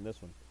fighting in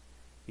this one.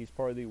 He's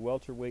part of the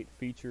welterweight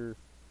feature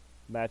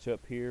matchup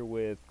here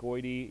with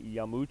Goiti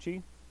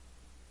Yamuchi.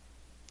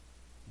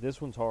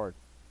 This one's hard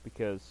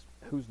because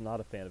who's not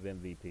a fan of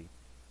MVP?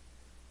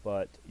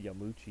 But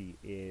Yamuchi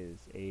is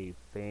a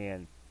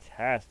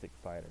fantastic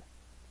fighter.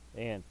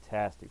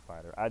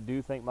 I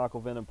do think Michael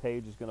Venom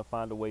Page is going to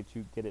find a way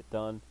to get it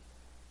done.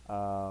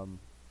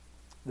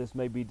 This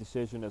may be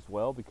decision as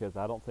well because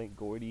I don't think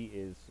Goiti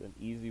is an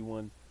easy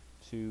one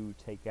to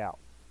take out.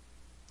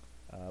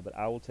 But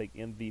I will take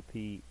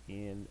MVP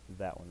in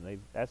that one.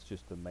 That's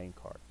just the main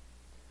card.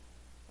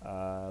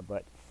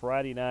 But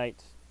Friday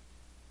night,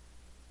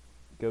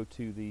 you can go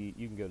to the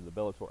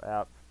Bellator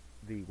app,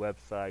 the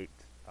website.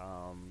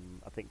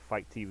 I think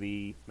Fight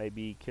TV may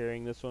be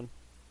carrying this one.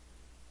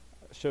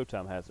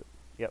 Showtime has it.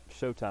 Yep,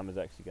 Showtime is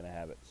actually going to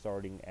have it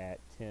starting at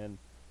 10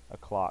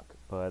 o'clock.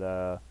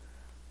 But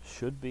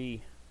should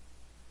be,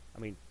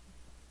 think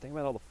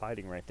about all the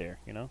fighting right there,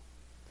 you know?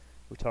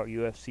 We talked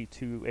UFC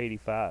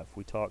 285.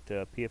 We talked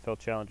PFL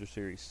Challenger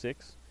Series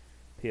 6,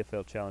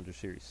 PFL Challenger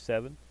Series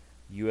 7,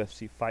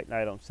 UFC Fight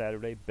Night on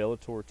Saturday,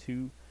 Bellator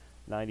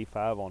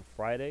 295 on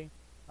Friday.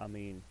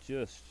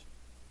 Just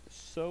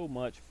so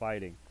much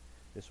fighting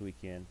this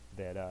weekend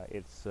that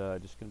it's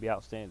just going to be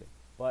outstanding.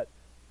 But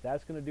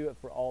that's going to do it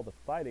for all the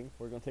fighting.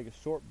 We're going to take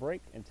a short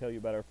break and tell you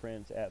about our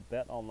friends at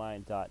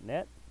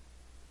BetOnline.net.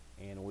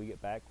 And when we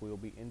get back, we'll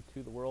be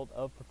into the world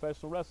of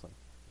professional wrestling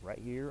right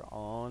here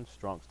on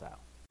Strong Style.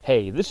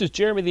 Hey, this is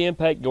Jeremy the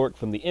Impact York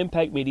from the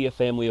Impact Media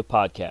family of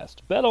podcasts.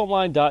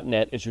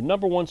 BetOnline.net is your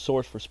 #1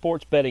 source for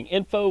sports betting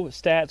info,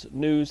 stats,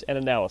 news, and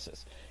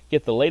analysis.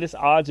 Get the latest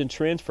odds and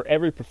trends for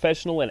every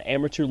professional and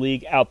amateur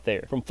league out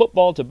there. From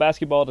football to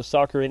basketball to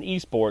soccer and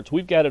esports,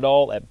 we've got it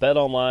all at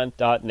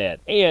BetOnline.net.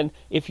 And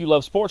if you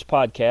love sports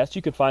podcasts,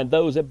 you can find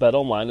those at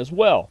BetOnline as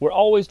well. We're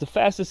always the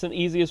fastest and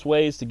easiest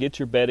ways to get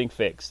your betting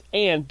fixed.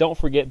 And don't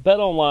forget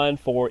BetOnline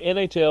for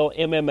NHL,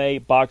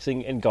 MMA,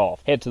 boxing, and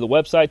golf. Head to the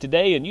website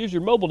today and use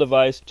your mobile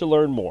device to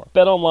learn more.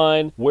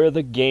 BetOnline, where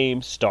the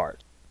game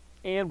starts.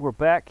 And we're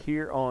back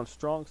here on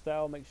Strong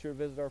Style. Make sure to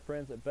visit our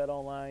friends at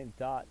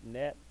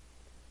BetOnline.net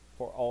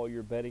for all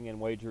your betting and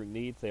wagering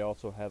needs. They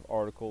also have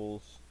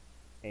articles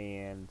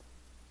and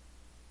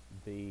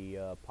the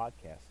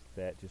podcasts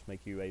that just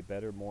make you a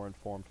better, more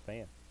informed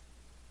fan.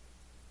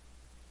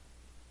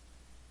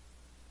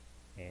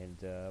 And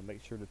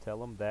make sure to tell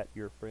them that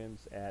your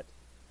friends at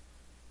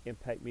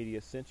Impact Media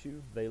sent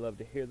you. They love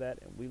to hear that,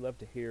 and we love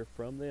to hear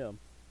from them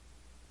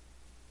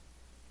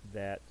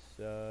that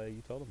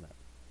you told them that.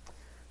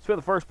 So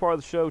the first part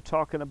of the show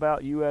talking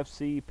about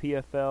UFC,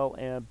 PFL,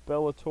 and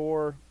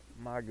Bellator.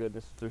 My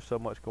goodness, there's so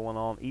much going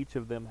on. Each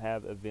of them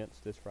have events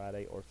this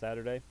Friday or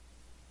Saturday.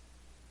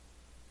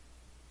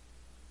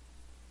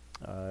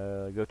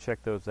 Go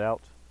check those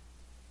out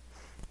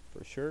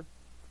for sure.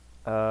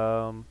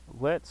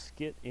 Let's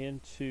get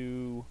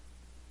into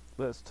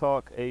let's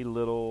talk a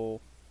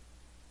little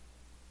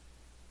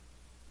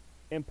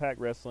Impact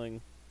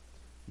Wrestling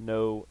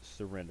No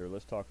Surrender.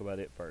 Let's talk about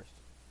it first.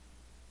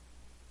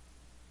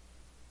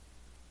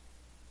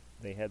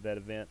 They had that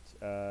event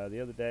the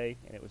other day,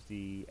 and it was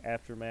the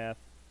aftermath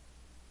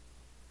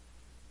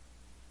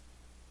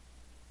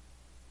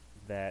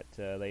that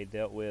they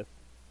dealt with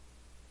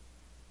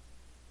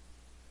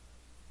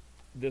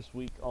this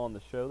week on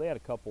the show. They had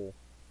a couple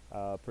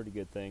pretty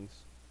good things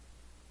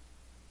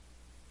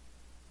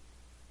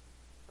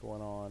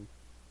going on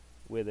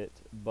with it,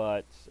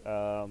 but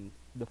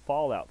the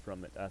fallout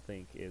from it, I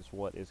think, is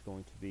what is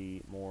going to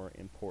be more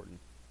important.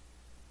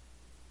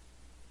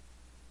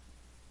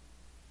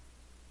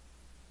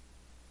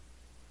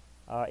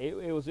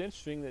 It was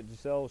interesting that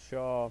Giselle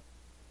Shaw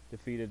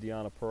defeated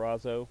Deonna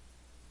Purrazzo.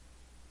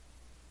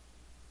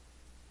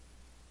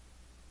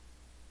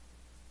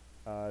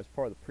 As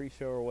part of the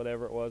pre-show or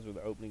whatever it was, or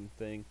the opening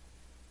thing.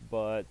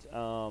 But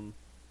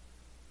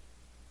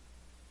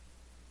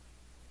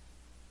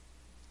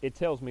it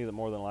tells me that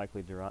more than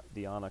likely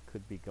Deonna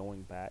could be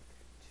going back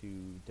to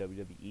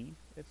WWE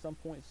at some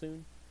point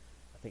soon.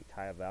 I think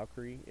Taya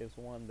Valkyrie is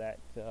one that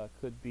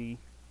could be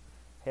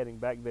heading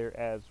back there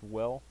as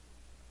well.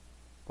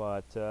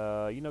 But,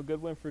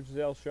 good win for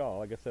Giselle Shaw.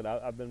 Like I said,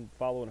 I've been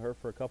following her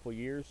for a couple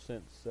years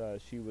since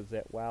she was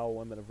at WOW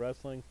Women of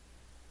Wrestling.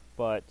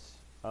 But,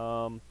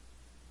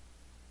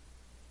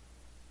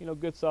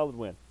 good solid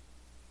win.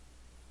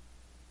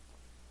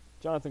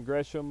 Jonathan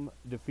Gresham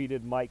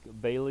defeated Mike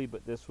Bailey,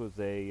 but this was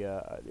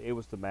it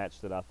was the match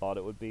that I thought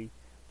it would be.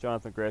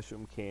 Jonathan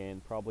Gresham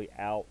can probably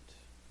out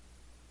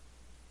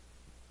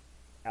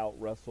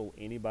wrestle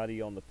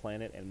anybody on the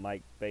planet, and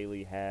Mike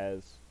Bailey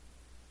has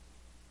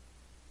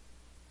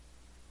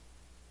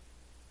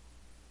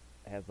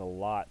a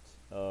lot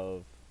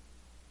of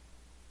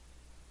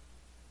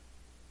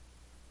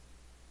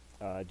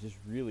just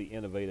really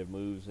innovative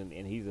moves, and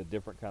he's a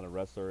different kind of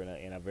wrestler,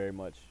 and I very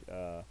much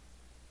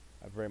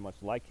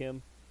like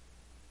him.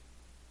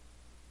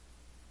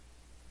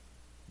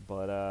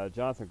 But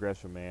Jonathan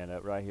Gresham, man,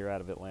 right here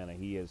out of Atlanta,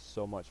 he is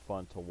so much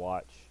fun to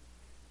watch.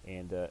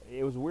 And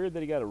it was weird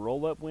that he got a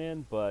roll-up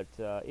win, but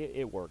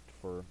it worked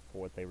for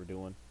what they were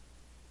doing.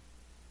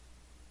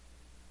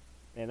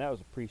 And that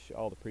was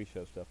all the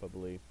pre-show stuff, I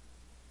believe.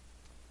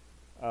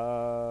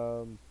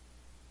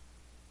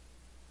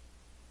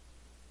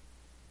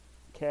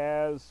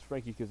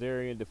 Frankie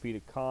Kazarian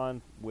defeated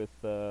Khan with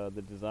the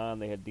design.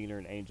 They had Diener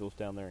and Angels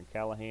down there in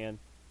Callahan.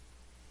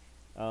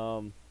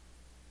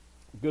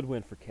 Good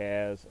win for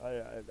Kaz.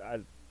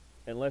 I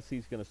unless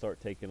he's going to start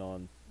taking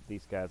on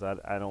these guys,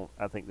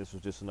 I think this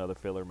was just another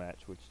filler match,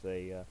 which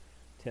they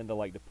tend to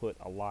like to put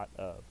a lot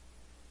of.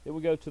 Then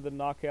we go to the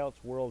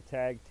Knockouts World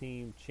Tag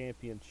Team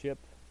Championship.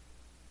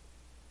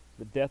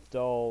 The Death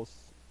Dolls,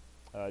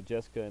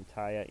 Jessica and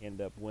Taya,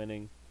 end up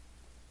winning.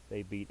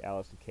 They beat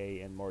Allison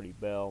Kay and Marty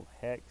Bell.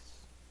 Hex.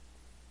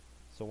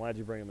 So why'd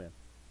you bring them in?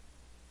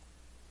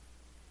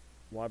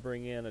 Why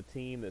bring in a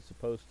team that's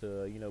supposed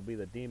to, be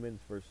the demons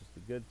versus the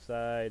good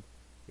side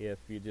if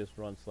you just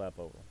run slap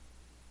over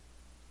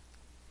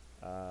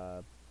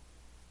them?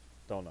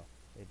 Don't know.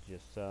 It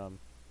just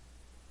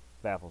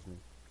baffles me.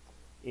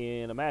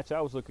 In a match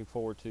I was looking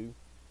forward to,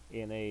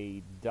 in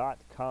a dot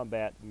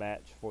combat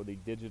match for the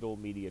Digital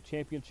Media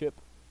Championship,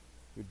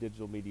 your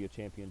Digital Media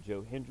Champion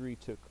Joe Hendry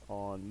took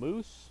on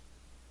Moose.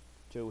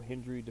 Joe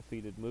Hendry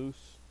defeated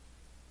Moose.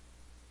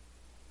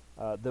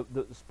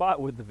 The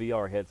spot with the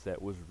VR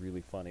headset was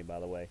really funny, by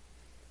the way.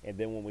 And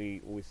then when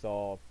we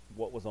saw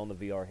what was on the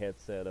VR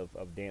headset of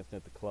Dancing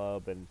at the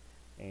Club,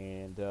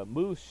 and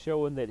Moose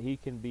showing that he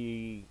can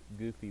be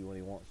goofy when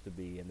he wants to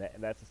be, and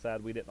that's a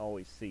side we didn't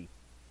always see.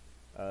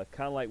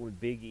 Kind of like when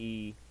Big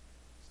E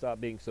stopped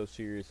being so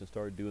serious and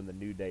started doing the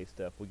New Day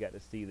stuff, we got to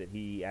see that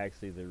he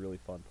actually is a really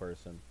fun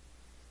person.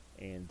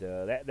 And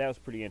that was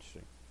pretty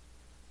interesting.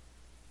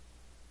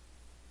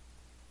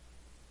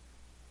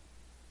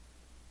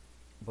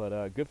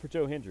 But good for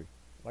Joe Hendry.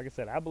 Like I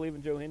said, I believe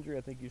in Joe Hendry.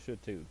 I think you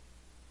should too.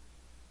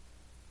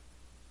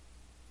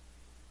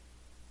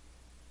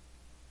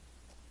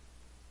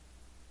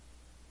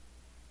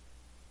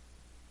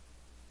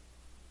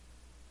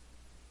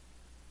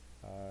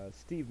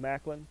 Steve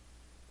Macklin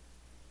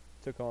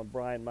took on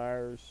Brian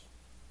Myers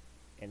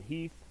and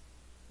Heath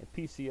and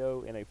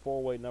PCO in a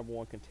four-way number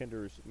one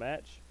contenders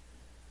match.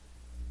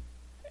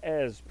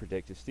 As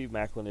predicted, Steve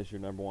Macklin is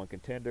your number one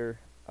contender.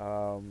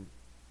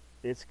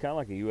 It's kind of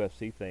like a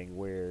UFC thing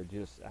where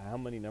just how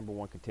many number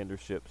one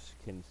contenderships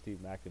can Steve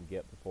Macklin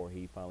get before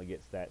he finally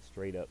gets that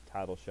straight-up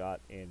title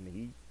shot,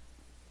 and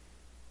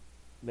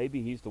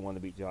maybe he's the one to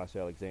beat Josh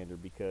Alexander,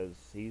 because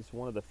he's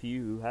one of the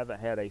few who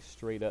haven't had a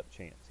straight-up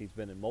chance. He's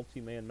been in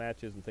multi-man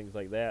matches and things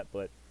like that,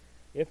 but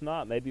if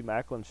not, maybe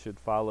Macklin should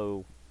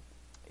follow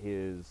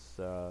his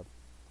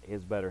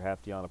better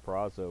half, Deonna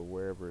Purrazzo,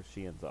 wherever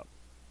she ends up.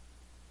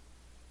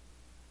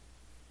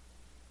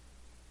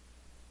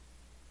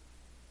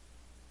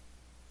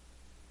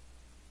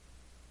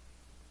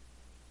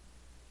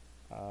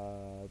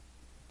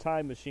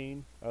 Time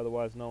Machine,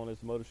 otherwise known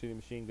as Motor City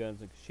Machine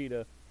Guns and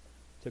Kushida,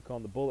 took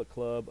on the Bullet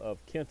Club of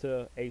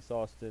Kenta, Ace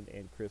Austin,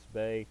 and Chris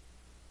Bay.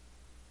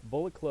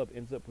 Bullet Club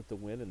ends up with the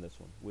win in this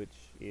one, which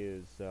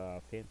is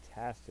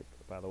fantastic,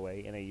 by the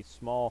way. And a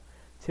small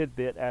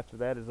tidbit after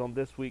that is on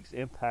this week's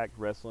Impact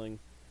Wrestling.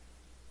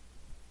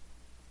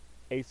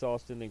 Ace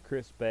Austin and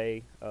Chris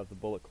Bay of the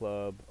Bullet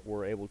Club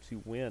were able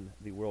to win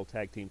the World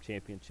Tag Team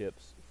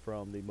Championships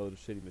from the Motor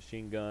City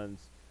Machine Guns.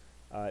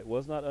 It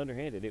was not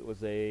underhanded. It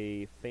was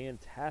a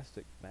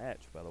fantastic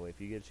match, by the way.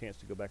 If you get a chance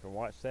to go back and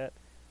watch that,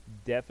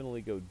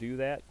 definitely go do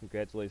that.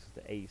 Congratulations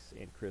to Ace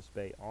and Chris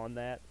Bay on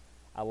that.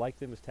 I like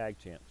them as tag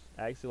champs.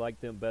 I actually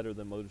like them better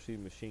than Motor City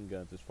Machine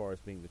Guns as far as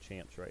being the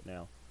champs right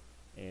now.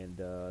 And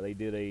they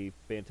did a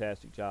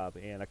fantastic job.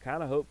 And I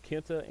kind of hope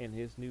Kenta and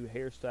his new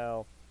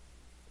hairstyle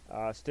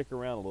stick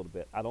around a little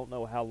bit. I don't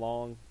know how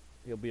long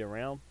he'll be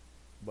around,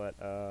 but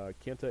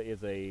Kenta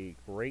is a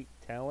great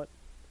talent.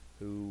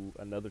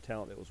 Another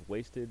talent that was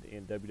wasted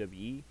in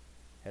WWE,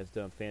 has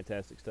done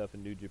fantastic stuff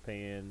in New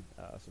Japan,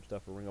 some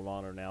stuff for Ring of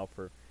Honor now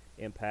for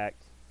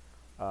Impact.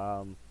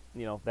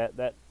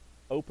 That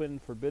open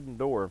forbidden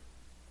door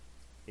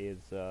has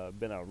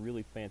been a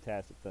really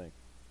fantastic thing.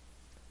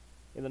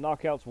 In the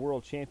Knockouts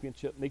World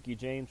Championship, Mickie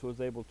James was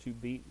able to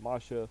beat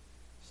Masha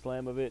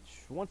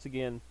Slamovich. Once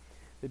again,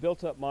 they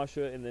built up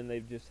Masha, and then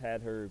they've just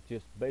had her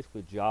just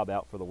basically job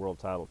out for the world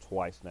title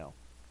twice now.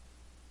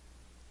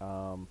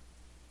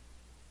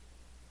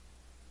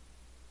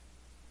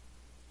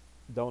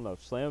 Don't know.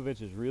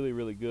 Slamovich is really,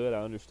 really good.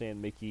 I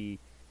understand Mickie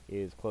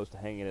is close to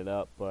hanging it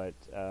up, but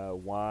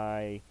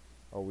why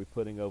are we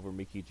putting over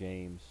Mickie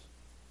James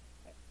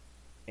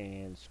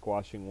and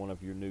squashing one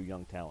of your new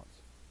young talents?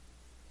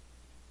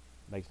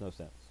 Makes no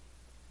sense.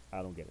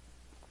 I don't get it.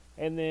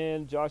 And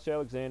then Josh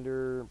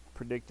Alexander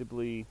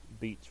predictably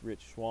beats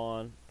Rich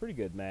Swann. Pretty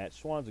good match.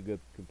 Swann's a good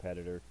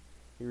competitor.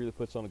 He really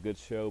puts on a good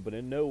show, but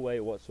in no way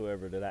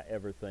whatsoever did I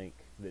ever think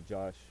that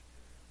Josh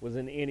was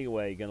in any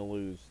way going to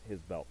lose his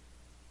belt.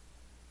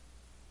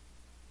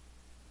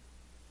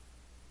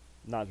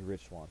 Not to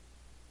Rich Swann.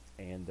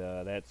 And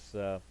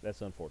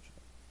that's unfortunate.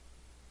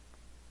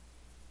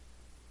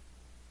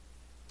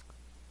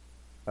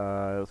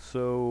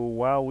 So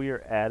while we are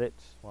at it,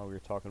 while we were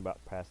talking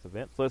about past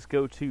events, let's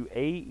go to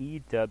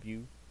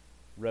AEW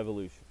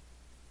Revolution.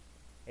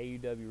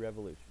 AEW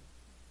Revolution.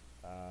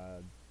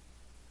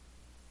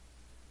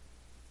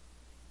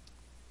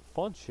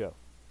 Fun show.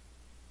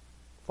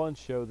 Fun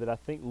show that I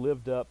think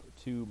lived up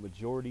to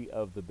majority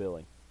of the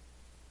billing.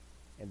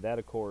 And that,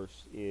 of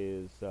course,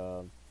 is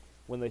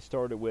when they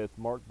started with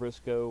Mark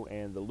Briscoe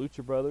and the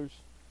Lucha Brothers.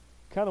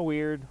 Kind of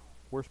weird.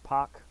 Where's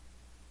Pac?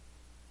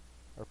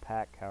 Or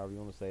Pac, however you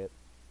want to say it.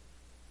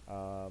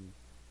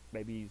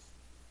 Maybe he's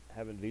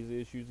having visa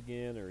issues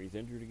again, or he's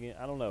injured again.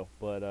 I don't know,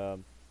 but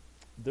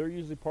they're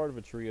usually part of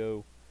a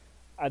trio.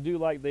 I do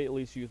like they at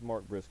least use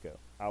Mark Briscoe.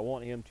 I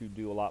want him to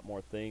do a lot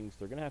more things.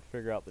 They're going to have to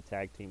figure out the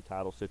tag team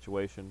title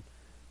situation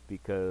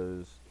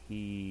because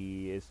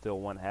he is still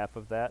one half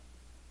of that.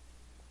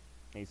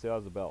 And he still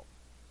has the belt.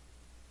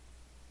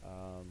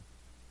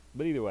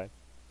 But either way,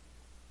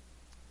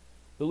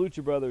 the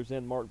Lucha Brothers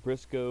and Mark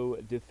Briscoe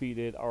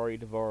defeated Ari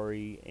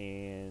Daivari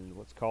and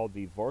what's called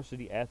the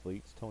Varsity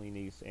Athletes, Tony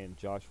Nese and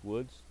Josh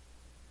Woods.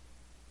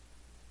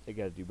 They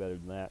got to do better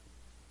than that.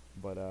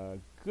 But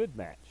good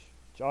match.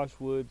 Josh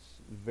Woods,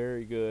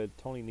 very good.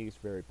 Tony Nese,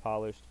 very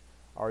polished.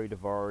 Ari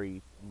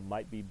Daivari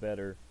might be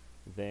better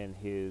than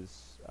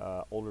his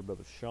older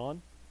brother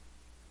Sean.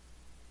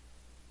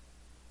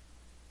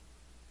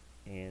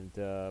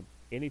 And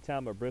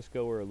anytime a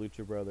Briscoe or a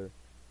Lucha Brother,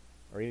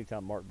 or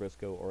anytime Mark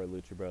Briscoe or a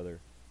Lucha Brother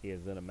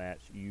is in a match,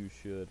 you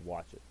should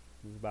watch it.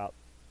 It's about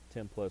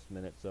 10 plus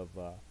minutes of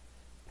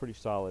pretty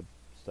solid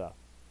stuff.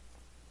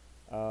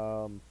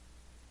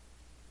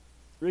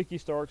 Ricky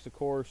Starks, of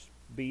course,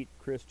 beat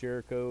Chris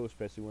Jericho,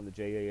 especially when the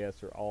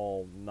JAS are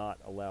all not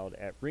allowed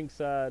at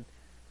ringside.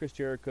 Chris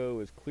Jericho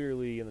is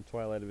clearly in the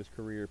twilight of his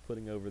career,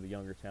 putting over the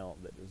younger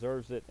talent that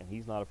deserves it, and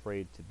he's not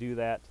afraid to do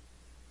that,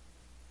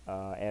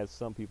 as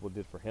some people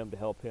did for him to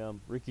help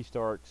him. Ricky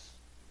Starks,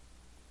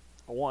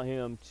 I want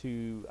him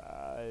to,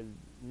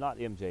 not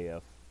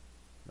MJF,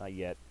 not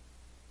yet.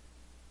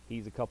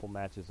 He's a couple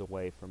matches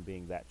away from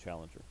being that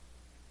challenger.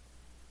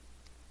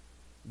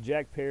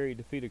 Jack Perry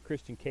defeated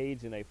Christian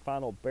Cage in a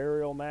final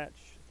burial match.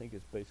 I think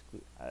it's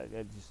basically, I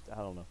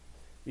don't know.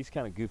 These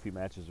kind of goofy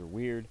matches are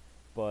weird,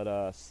 but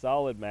a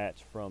solid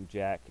match from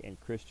Jack and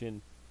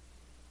Christian.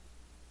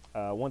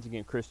 Once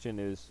again, Christian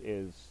is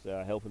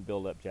helping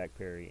build up Jack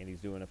Perry, and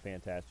he's doing a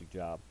fantastic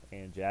job.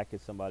 And Jack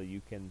is somebody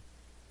you can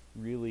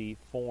really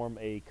form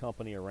a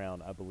company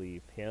around, I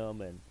believe.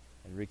 Him and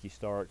Ricky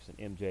Starks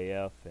and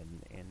MJF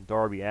and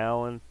Darby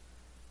Allin.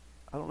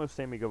 I don't know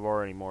Sammy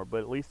Guevara anymore,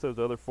 but at least those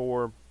other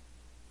four,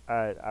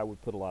 I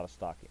would put a lot of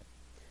stock in.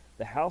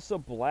 The House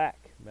of Black,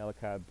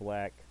 Malachi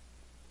Black,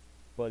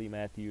 Buddy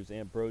Matthews,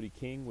 and Brody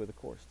King, with, of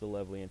course, the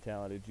lovely and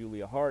talented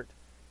Julia Hart.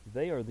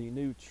 They are the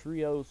new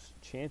Trios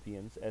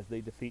champions as they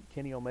defeat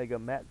Kenny Omega,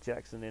 Matt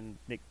Jackson, and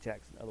Nick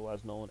Jackson,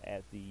 otherwise known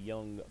as the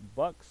Young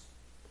Bucks.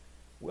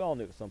 We all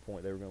knew at some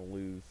point they were going to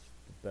lose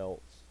the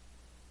belts.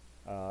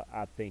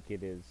 I think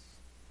it is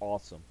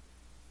awesome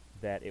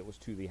that it was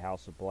to the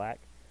House of Black.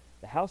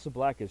 The House of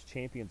Black as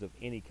champions of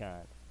any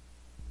kind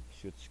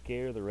should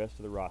scare the rest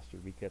of the roster,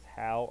 because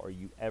how are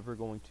you ever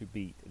going to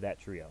beat that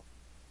trio?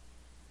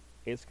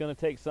 It's going to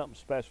take something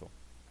special.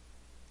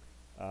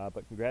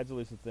 But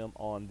congratulations to them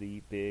on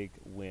the big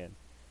win.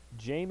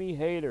 Jamie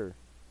Hayter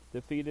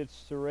defeated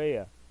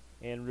Saraya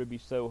and Ruby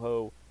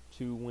Soho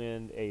to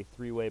win a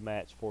three-way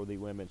match for the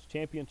women's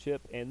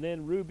championship. And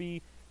then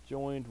Ruby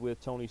joined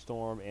with Toni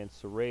Storm and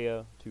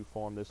Saraya to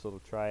form this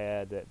little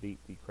triad that beat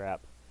the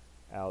crap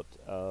out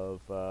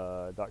of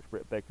Dr.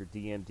 Britt Baker,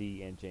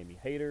 DMD, and Jamie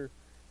Hayter.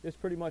 This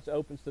pretty much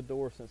opens the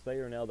door, since they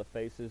are now the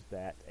faces,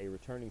 that a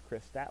returning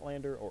Chris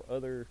Statlander or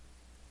other,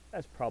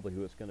 that's probably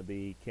who it's going to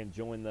be, can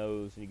join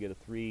those, and you get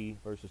a 3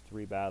 versus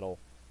 3 battle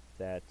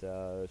that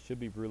should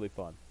be really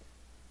fun.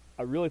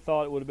 I really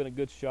thought it would have been a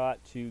good shot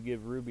to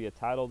give Ruby a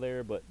title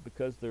there, but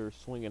because they're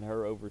swinging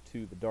her over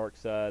to the dark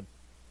side,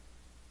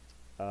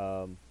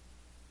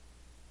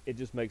 it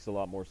just makes a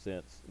lot more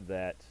sense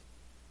that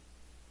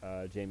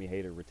Jamie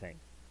Hayter retained.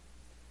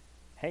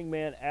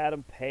 Hangman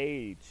Adam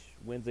Page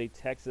wins a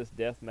Texas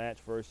death match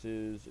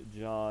versus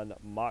Jon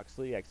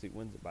Moxley. Actually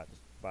wins it by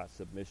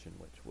submission,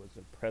 which was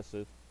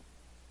impressive.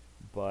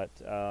 But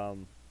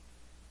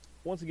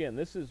once again,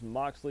 this is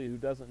Moxley, who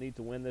doesn't need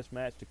to win this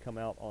match to come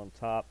out on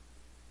top.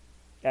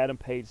 Adam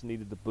Page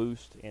needed the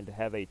boost, and to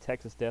have a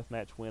Texas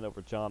deathmatch win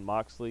over Jon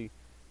Moxley,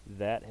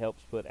 that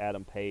helps put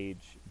Adam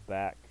Page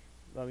back.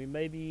 I mean,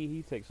 maybe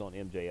he takes on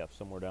MJF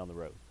somewhere down the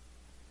road.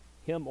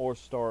 Him or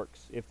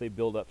Starks, if they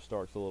build up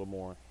Starks a little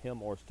more,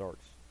 him or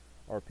Starks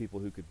are people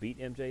who could beat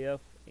MJF,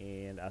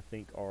 and I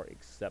think are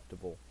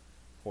acceptable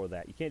for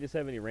that. You can't just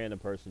have any random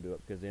person do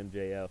it, because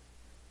MJF,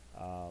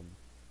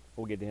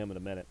 we'll get to him in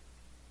a minute.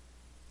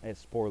 And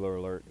spoiler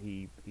alert,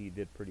 he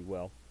did pretty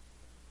well.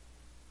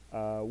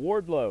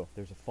 Wardlow,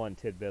 there's a fun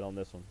tidbit on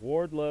this one.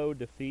 Wardlow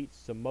defeats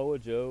Samoa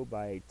Joe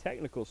by a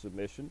technical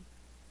submission,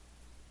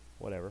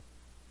 whatever,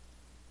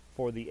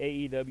 for the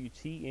AEW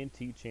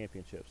TNT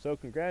Championship. So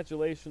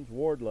congratulations,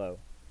 Wardlow.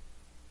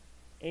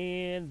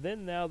 And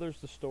then now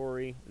there's the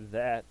story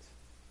that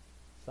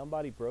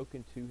somebody broke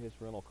into his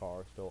rental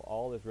car, stole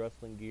all his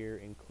wrestling gear,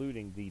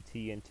 including the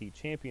TNT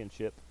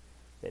Championship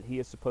that he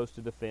is supposed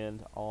to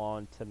defend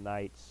on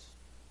tonight's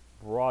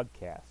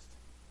broadcast.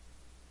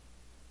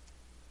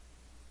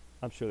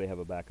 I'm sure they have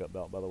a backup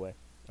belt, by the way,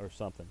 or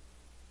something.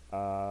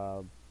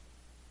 Samoa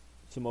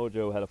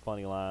Joe had a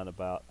funny line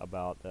about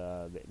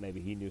that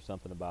maybe he knew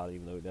something about it,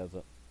 even though he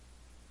doesn't.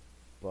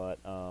 But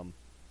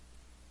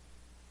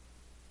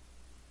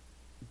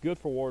good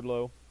for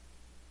Wardlow.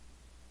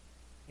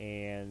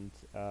 And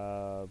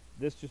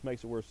this just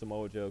makes it where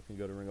Samoa Joe can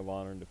go to Ring of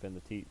Honor and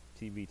defend the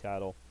TV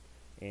title,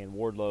 and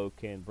Wardlow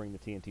can bring the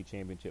TNT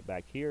Championship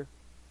back here.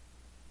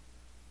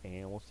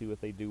 And we'll see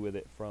what they do with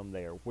it from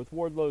there. With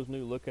Wardlow's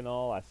new look and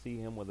all, I see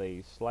him with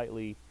a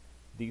slightly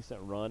decent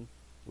run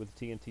with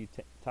the TNT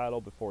title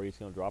before he's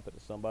going to drop it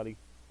to somebody.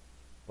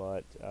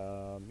 But,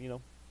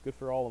 good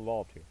for all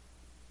involved here.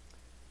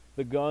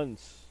 The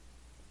Guns,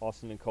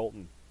 Austin and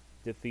Colton,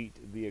 defeat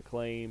the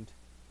Acclaimed,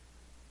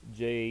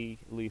 Jay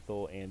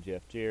Lethal and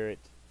Jeff Jarrett,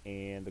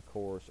 and, of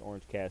course,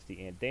 Orange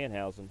Cassidy and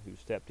Danhausen, who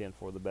stepped in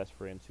for the Best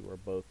Friends, who are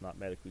both not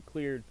medically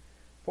cleared.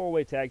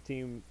 4-way tag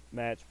team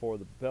match for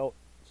the belt.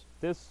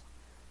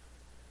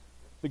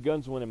 The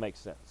Guns win, it makes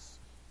sense.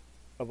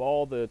 Of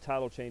all the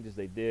title changes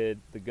they did,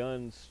 the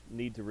Guns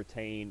need to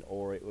retain,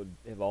 or it would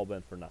have all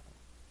been for nothing.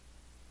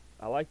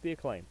 I like the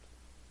Acclaimed.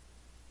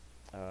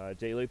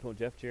 Jay Lethal and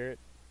Jeff Jarrett.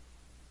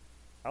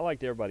 I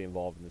liked everybody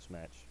involved in this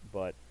match,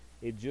 but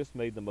it just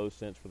made the most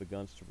sense for the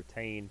Guns to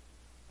retain,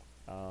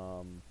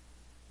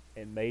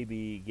 and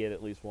maybe get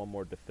at least one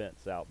more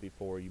defense out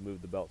before you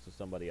move the belts to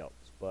somebody else.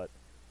 But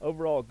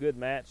overall, good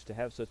match to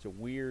have such a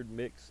weird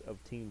mix of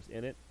teams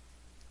in it.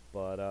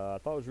 But I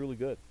thought it was really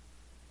good.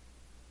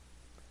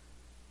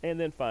 And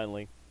then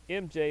finally,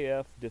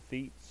 MJF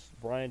defeats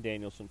Bryan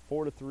Danielson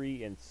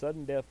 4-3 in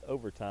sudden death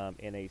overtime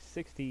in a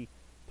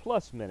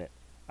 60-plus minute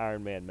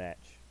Iron Man match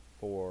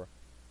for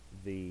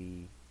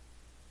the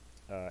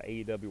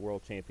AEW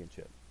World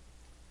Championship.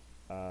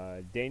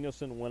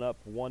 Danielson went up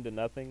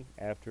 1-0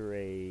 after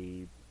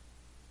a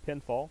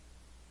pinfall,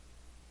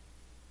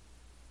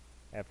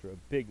 after a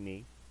big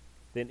knee.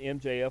 Then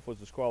MJF was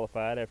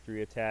disqualified after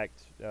he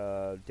attacked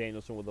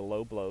Danielson with a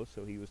low blow,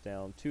 so he was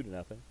down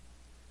 2-0.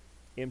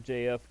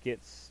 MJF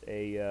gets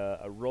a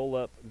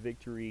roll-up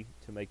victory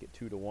to make it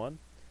 2-1,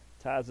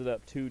 ties it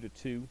up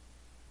 2-2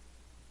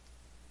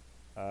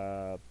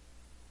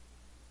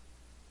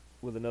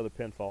 with another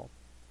pinfall.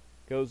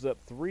 Goes up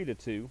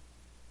 3-2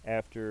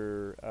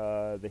 after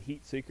the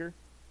Heat Seeker.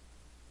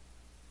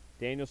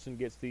 Danielson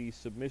gets the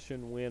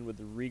submission win with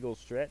the Regal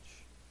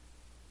stretch.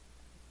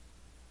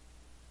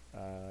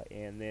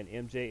 And then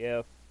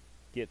MJF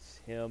gets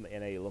him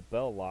in a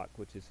label lock,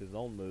 which is his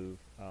own move.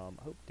 I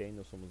hope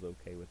Danielson was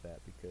okay with that,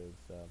 because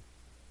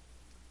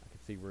I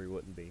could see where he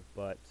wouldn't be.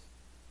 But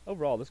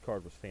overall, this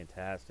card was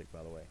fantastic,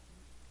 by the way.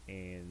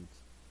 And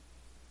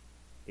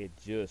it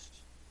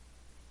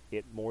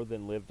more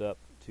than lived up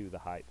to the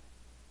hype.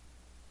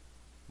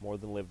 More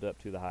than lived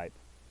up to the hype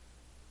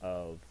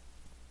of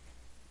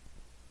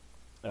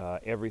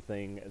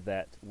everything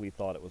that we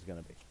thought it was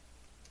going to be.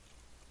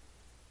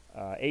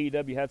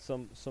 AEW had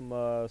some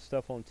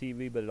stuff on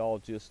TV, but it all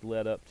just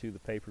led up to the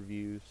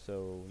pay-per-views,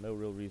 so no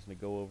real reason to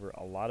go over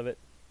a lot of it.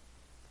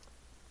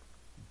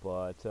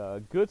 But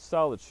good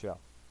solid show,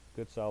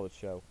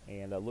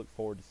 and I look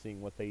forward to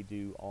seeing what they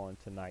do on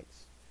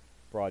tonight's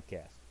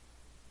broadcast.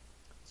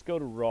 Let's go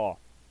to Raw.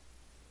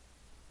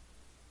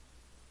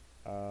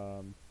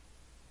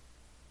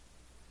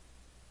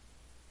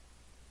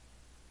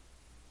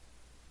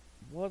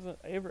 Wasn't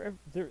ever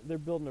they're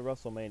building a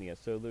WrestleMania,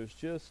 so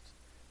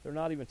they're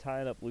not even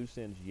tying up loose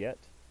ends yet.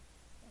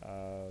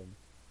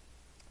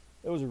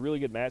 It was a really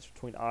good match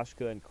between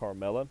Asuka and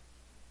Carmella.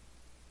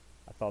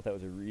 I thought that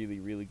was a really,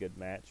 really good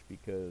match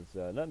because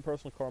nothing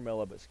personal to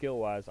Carmella, but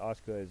skill-wise,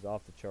 Asuka is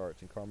off the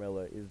charts, and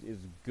Carmella is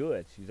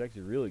good. She's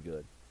actually really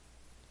good.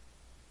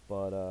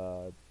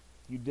 But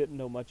you didn't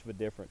know much of a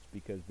difference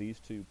because these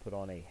two put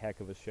on a heck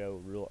of a show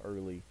real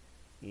early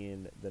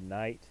in the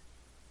night.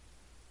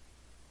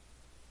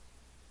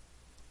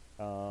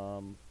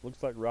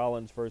 Looks like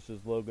Rollins versus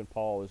Logan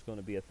Paul is going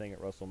to be a thing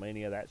at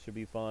WrestleMania. That should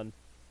be fun.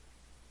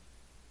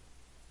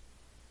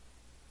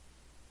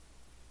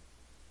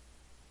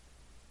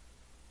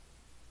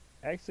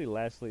 Actually,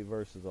 Lashley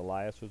versus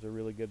Elias was a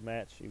really good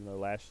match, even though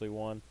Lashley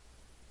won.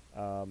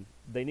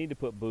 They need to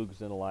put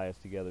Boogs and Elias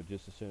together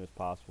just as soon as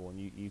possible, and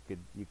you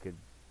could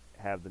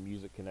have the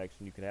music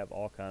connection. You could have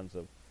all kinds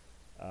of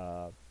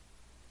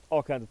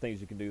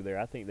things you can do there.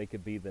 I think they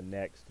could be the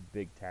next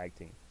big tag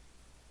team.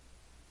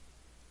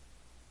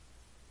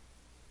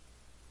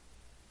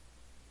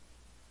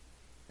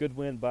 Good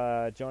win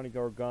by Johnny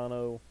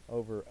Gargano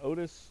over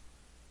Otis.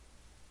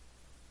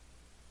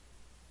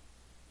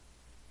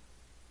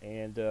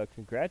 And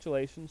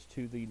congratulations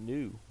to the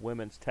new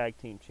women's tag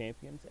team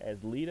champions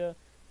as Lita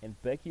and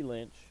Becky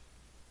Lynch,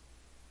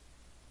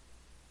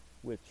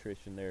 with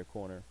Trish in their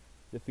corner,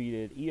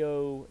 defeated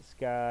Io,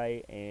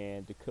 Sky,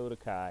 and Dakota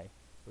Kai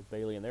with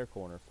Bayley in their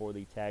corner for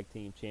the tag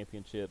team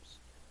championships.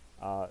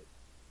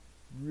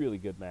 Really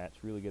good match.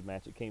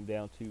 It came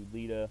down to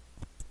Lita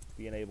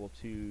being able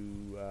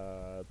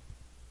to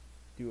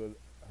do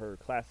her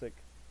classic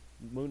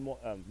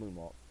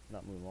moonsault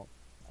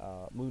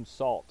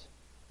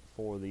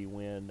for the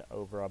win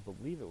over, I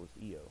believe it was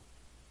Io.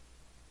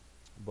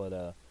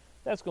 But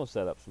that's going to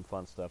set up some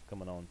fun stuff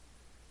coming on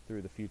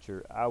through the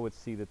future. I would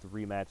see that the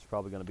rematch is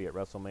probably going to be at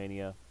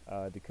WrestleMania.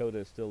 Dakota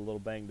is still a little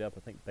banged up. I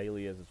think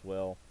Bayley is as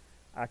well.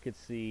 I could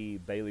see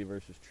Bayley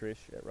versus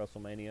Trish at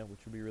WrestleMania, which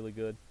would be really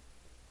good.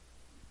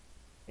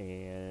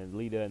 And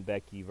Lita and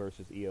Becky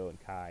versus Io and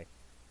Kai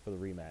for the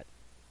rematch,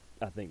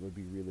 I think would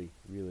be really,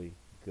 really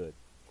good.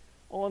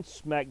 On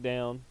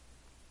SmackDown,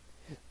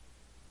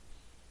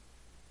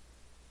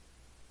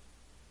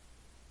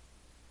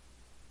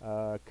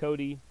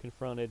 Cody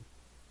confronted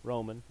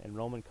Roman, and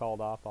Roman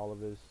called off all of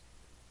his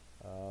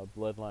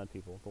bloodline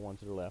people, the ones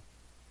that are left.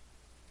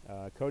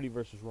 Cody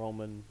versus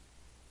Roman,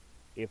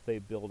 if they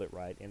build it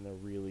right, and they're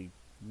really,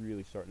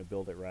 really starting to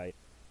build it right,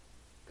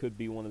 could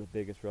be one of the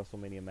biggest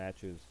WrestleMania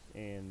matches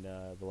in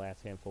the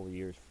last handful of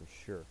years for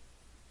sure.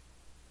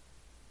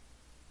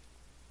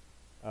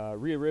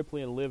 Rhea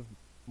Ripley and Liv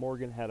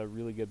Morgan had a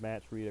really good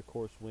match. Rhea, of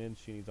course, wins.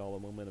 She needs all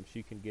the momentum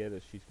she can get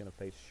as she's going to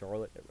face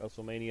Charlotte at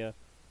WrestleMania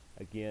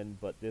again.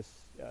 But this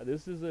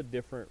is a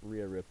different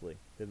Rhea Ripley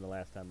than the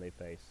last time they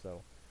faced.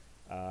 So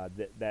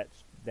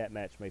that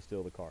match may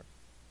steal the card.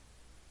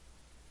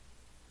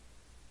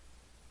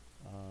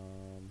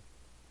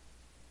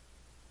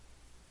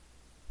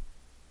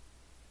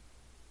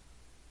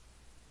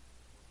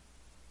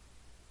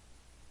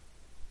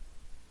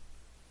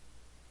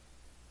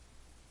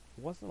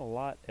 Wasn't a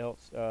lot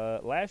else.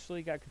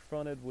 Lashley got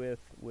confronted with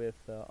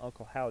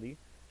Uncle Howdy,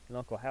 and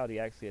Uncle Howdy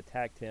actually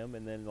attacked him,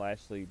 and then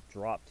Lashley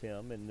dropped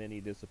him, and then he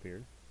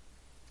disappeared.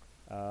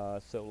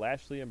 So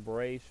Lashley and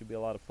Bray should be a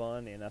lot of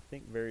fun, and I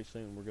think very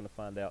soon we're going to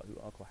find out who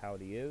Uncle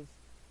Howdy is.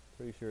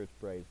 Pretty sure it's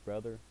Bray's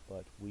brother,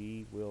 but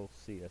we will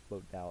see. That's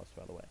Bo Dallas,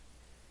 by the way.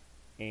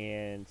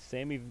 And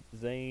Sami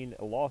Zayn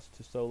lost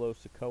to Solo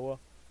Sikoa,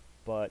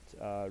 but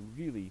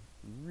really,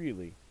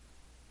 really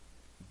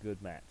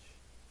good match.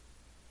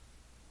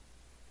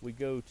 We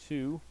go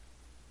to,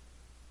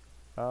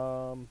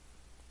 do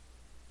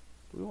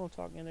we want to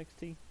talk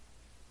NXT?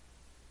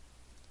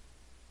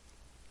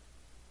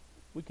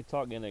 We could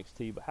talk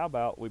NXT, but how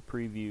about we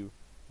preview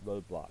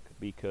RoadBlock?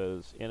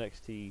 Because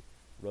NXT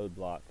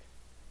RoadBlock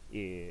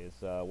is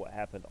what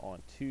happened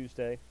on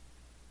Tuesday.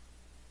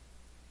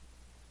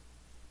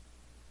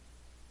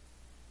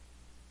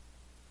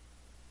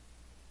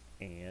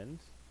 And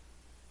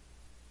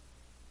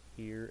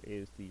here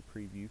is the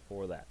preview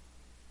for that.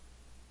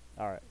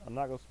 Alright, I'm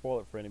not going to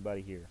spoil it for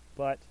anybody here,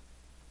 but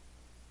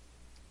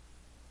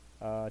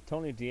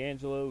Tony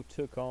D'Angelo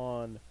took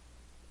on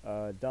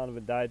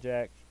Donovan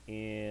Dijak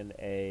in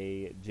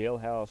a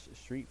jailhouse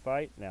street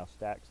fight. Now,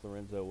 Stax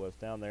Lorenzo was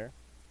down there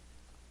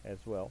as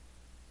well.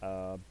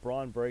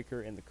 Braun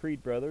Breaker and the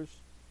Creed brothers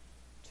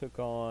took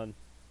on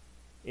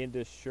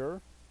Indus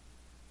Sher,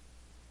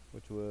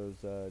 which was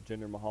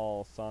Jinder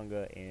Mahal,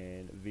 Sangha,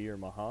 and Veer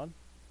Mahan.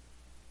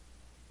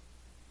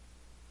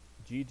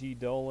 Gigi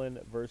Dolan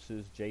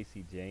versus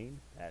JC Jane.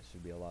 That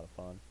should be a lot of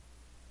fun.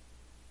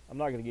 I'm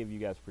not going to give you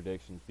guys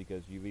predictions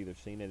because you've either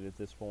seen it at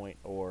this point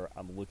or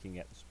I'm looking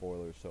at the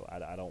spoilers, so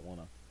I don't want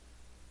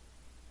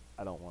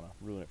to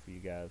ruin it for you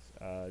guys.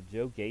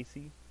 Joe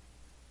Gacy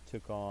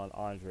took on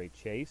Andre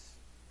Chase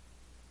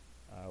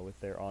with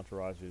their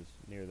entourages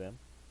near them,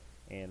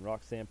 and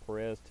Roxanne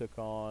Perez took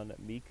on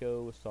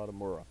Miko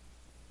Satomura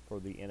for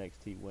the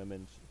NXT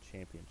Women's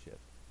Championship.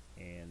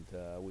 And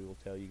we will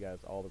tell you guys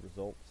all the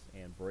results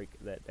and break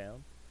that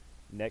down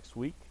next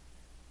week.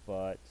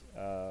 But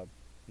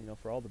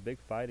for all the big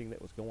fighting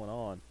that was going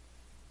on,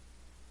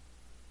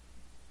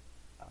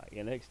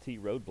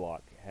 NXT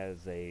RoadBlock has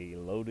a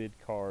loaded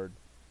card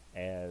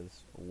as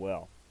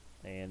well.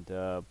 And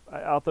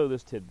I'll throw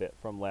this tidbit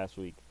from last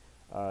week.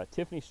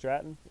 Tiffany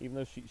Stratton, even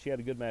though she had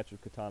a good match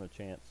with Katana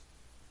Chance,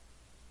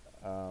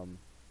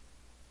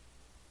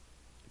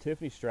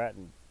 Tiffany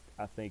Stratton,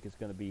 I think, is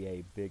going to be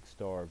a big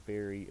star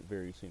very,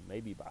 very soon,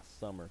 maybe by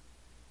summer.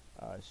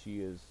 She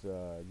is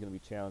going to be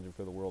challenging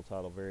for the world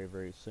title very,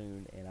 very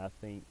soon, and I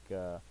think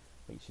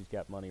she's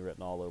got money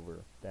written all over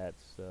her.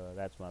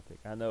 That's my pick.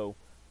 I know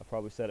I've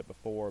probably said it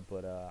before,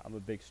 but I'm a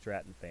big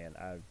Stratton fan.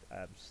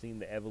 I've seen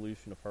the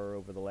evolution of her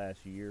over the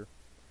last year,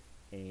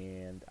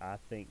 and I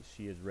think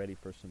she is ready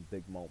for some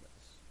big moments.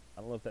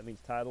 I don't know if that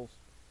means titles,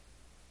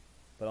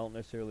 but I don't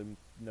necessarily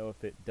know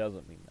if it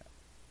doesn't mean that.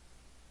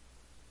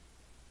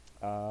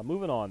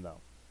 Moving on, though.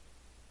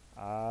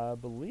 I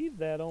believe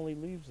that only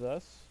leaves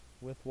us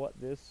with what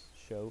this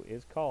show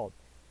is called.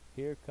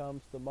 Here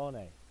comes the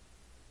Mone.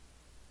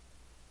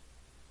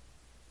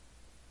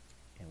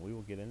 And we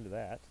will get into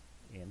that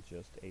in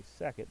just a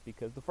second,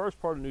 because the first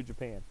part of New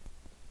Japan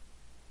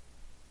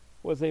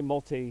was a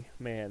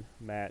multi-man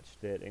match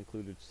that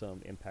included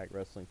some Impact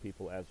Wrestling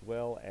people as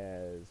well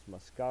as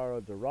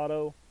Mascara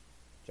Dorado,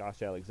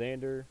 Josh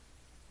Alexander,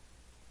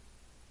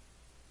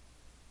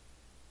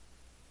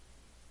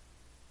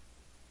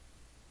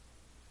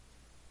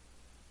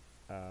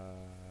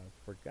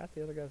 forgot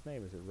the other guy's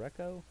name. Is it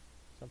Recco?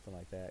 Something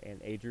like that. And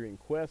Adrian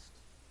Quest.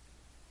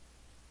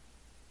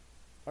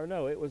 Or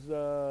no, it was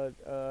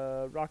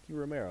Rocky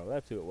Romero.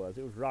 That's who it was.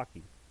 It was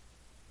Rocky.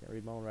 Can't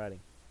read my own writing.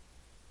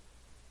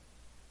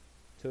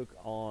 Took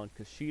on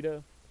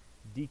Kushida,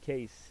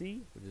 DKC,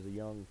 which is a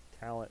young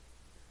talent.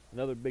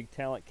 Another big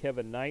talent,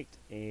 Kevin Knight,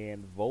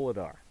 and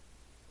Voladar.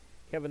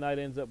 Kevin Knight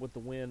ends up with the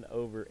win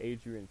over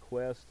Adrian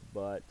Quest,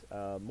 but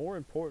more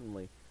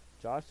importantly,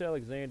 Josh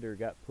Alexander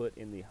got put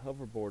in the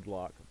hoverboard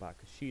lock by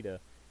Kushida,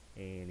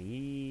 and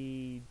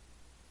he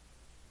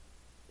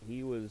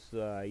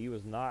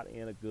was not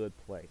in a good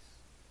place.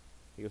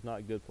 He was not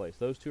in a good place.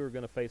 Those two are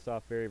going to face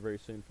off very, very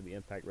soon for the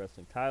Impact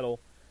Wrestling title.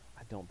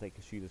 I don't think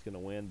Kushida's going to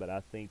win, but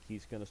I think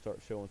he's going to start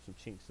showing some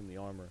chinks in the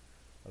armor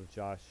of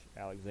Josh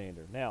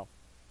Alexander. Now,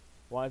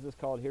 why is this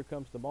called Here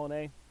Comes the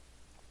Mone?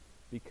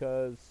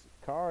 Because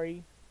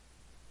Kari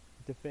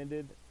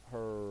defended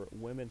her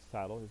women's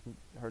title,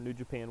 her New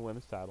Japan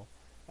women's title,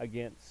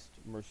 against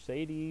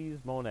Mercedes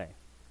Mone. I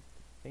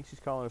think she's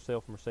calling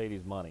herself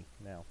Mercedes Money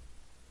now.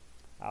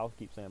 I'll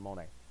keep saying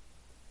Mone.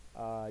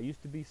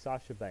 Used to be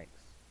Sasha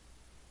Banks.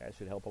 That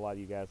should help a lot of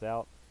you guys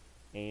out.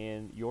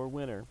 And your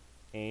winner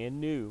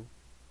and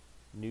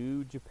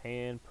New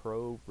Japan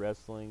Pro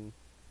Wrestling,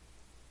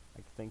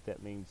 I think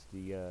that means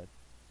the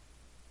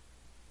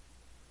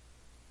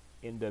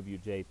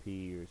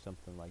NWJP or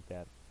something like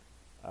that,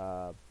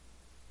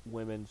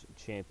 women's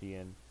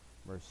champion,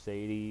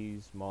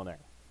 Mercedes Mone.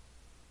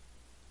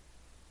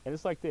 And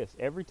it's like this.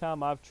 Every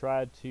time I've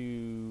tried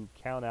to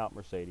count out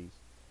Mercedes,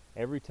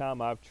 every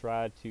time I've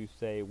tried to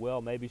say,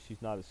 well, maybe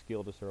she's not as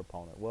skilled as her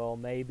opponent. Well,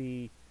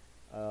 maybe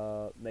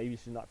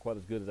she's not quite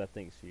as good as I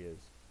think she is.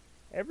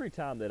 Every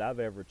time that I've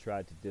ever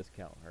tried to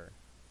discount her,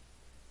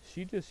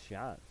 she just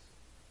shines.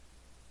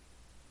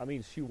 I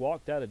mean, she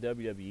walked out of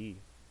WWE,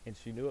 and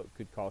she knew it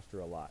could cost her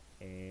a lot.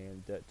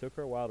 And it took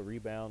her a while to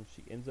rebound.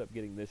 She ends up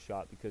getting this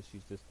shot because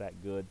she's just that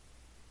good.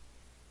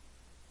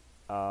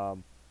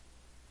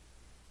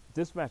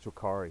 This match with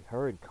Kari,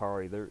 her and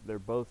Kari, they're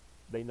both,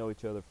 they know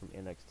each other from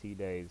NXT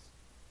days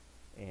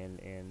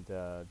and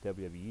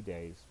WWE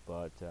days.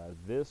 But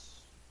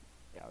this,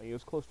 it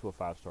was close to a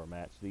 5-star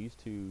match. These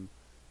two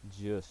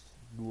just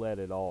let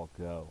it all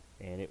go,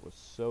 and it was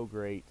so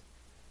great.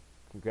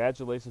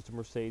 Congratulations to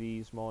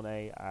Mercedes Mone.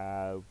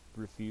 I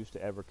refuse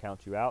to ever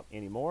count you out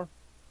anymore.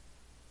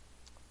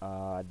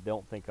 I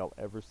don't think I'll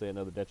ever say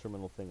another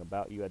detrimental thing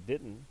about you. I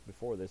didn't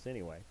before this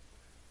anyway.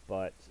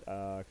 But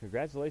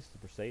congratulations to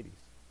Mercedes.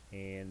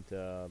 And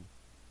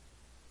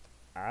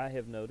I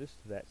have noticed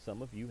that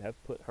some of you have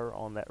put her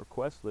on that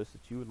request list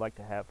that you would like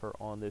to have her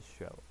on this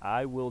show.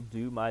 I will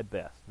do my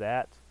best.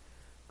 That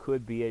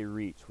could be a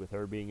reach with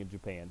her being in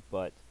Japan,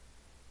 but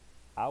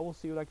I will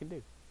see what I can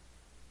do.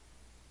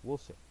 We'll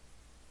see.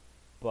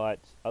 But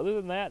other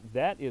than that,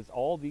 that is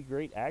all the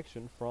great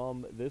action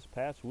from this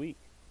past week.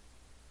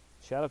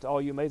 Shout out to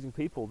all you amazing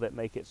people that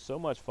make it so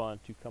much fun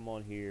to come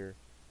on here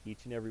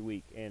each and every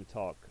week and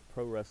talk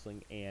pro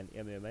wrestling and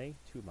MMA,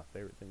 two of my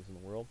favorite things in the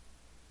world.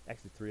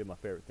 Actually, three of my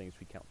favorite things if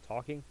we count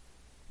talking.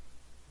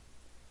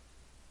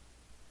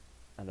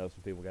 I know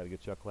some people got a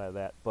good chuckle out of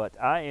that. But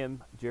I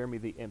am Jeremy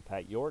the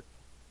Impact York.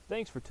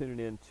 Thanks for tuning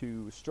in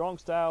to Strong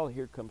Style.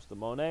 Here comes the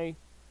Mone.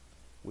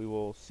 We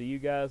will see you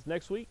guys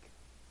next week.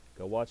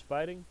 Go watch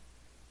fighting.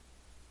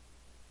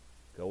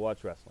 Go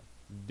watch wrestling.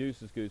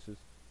 Deuces, gooses.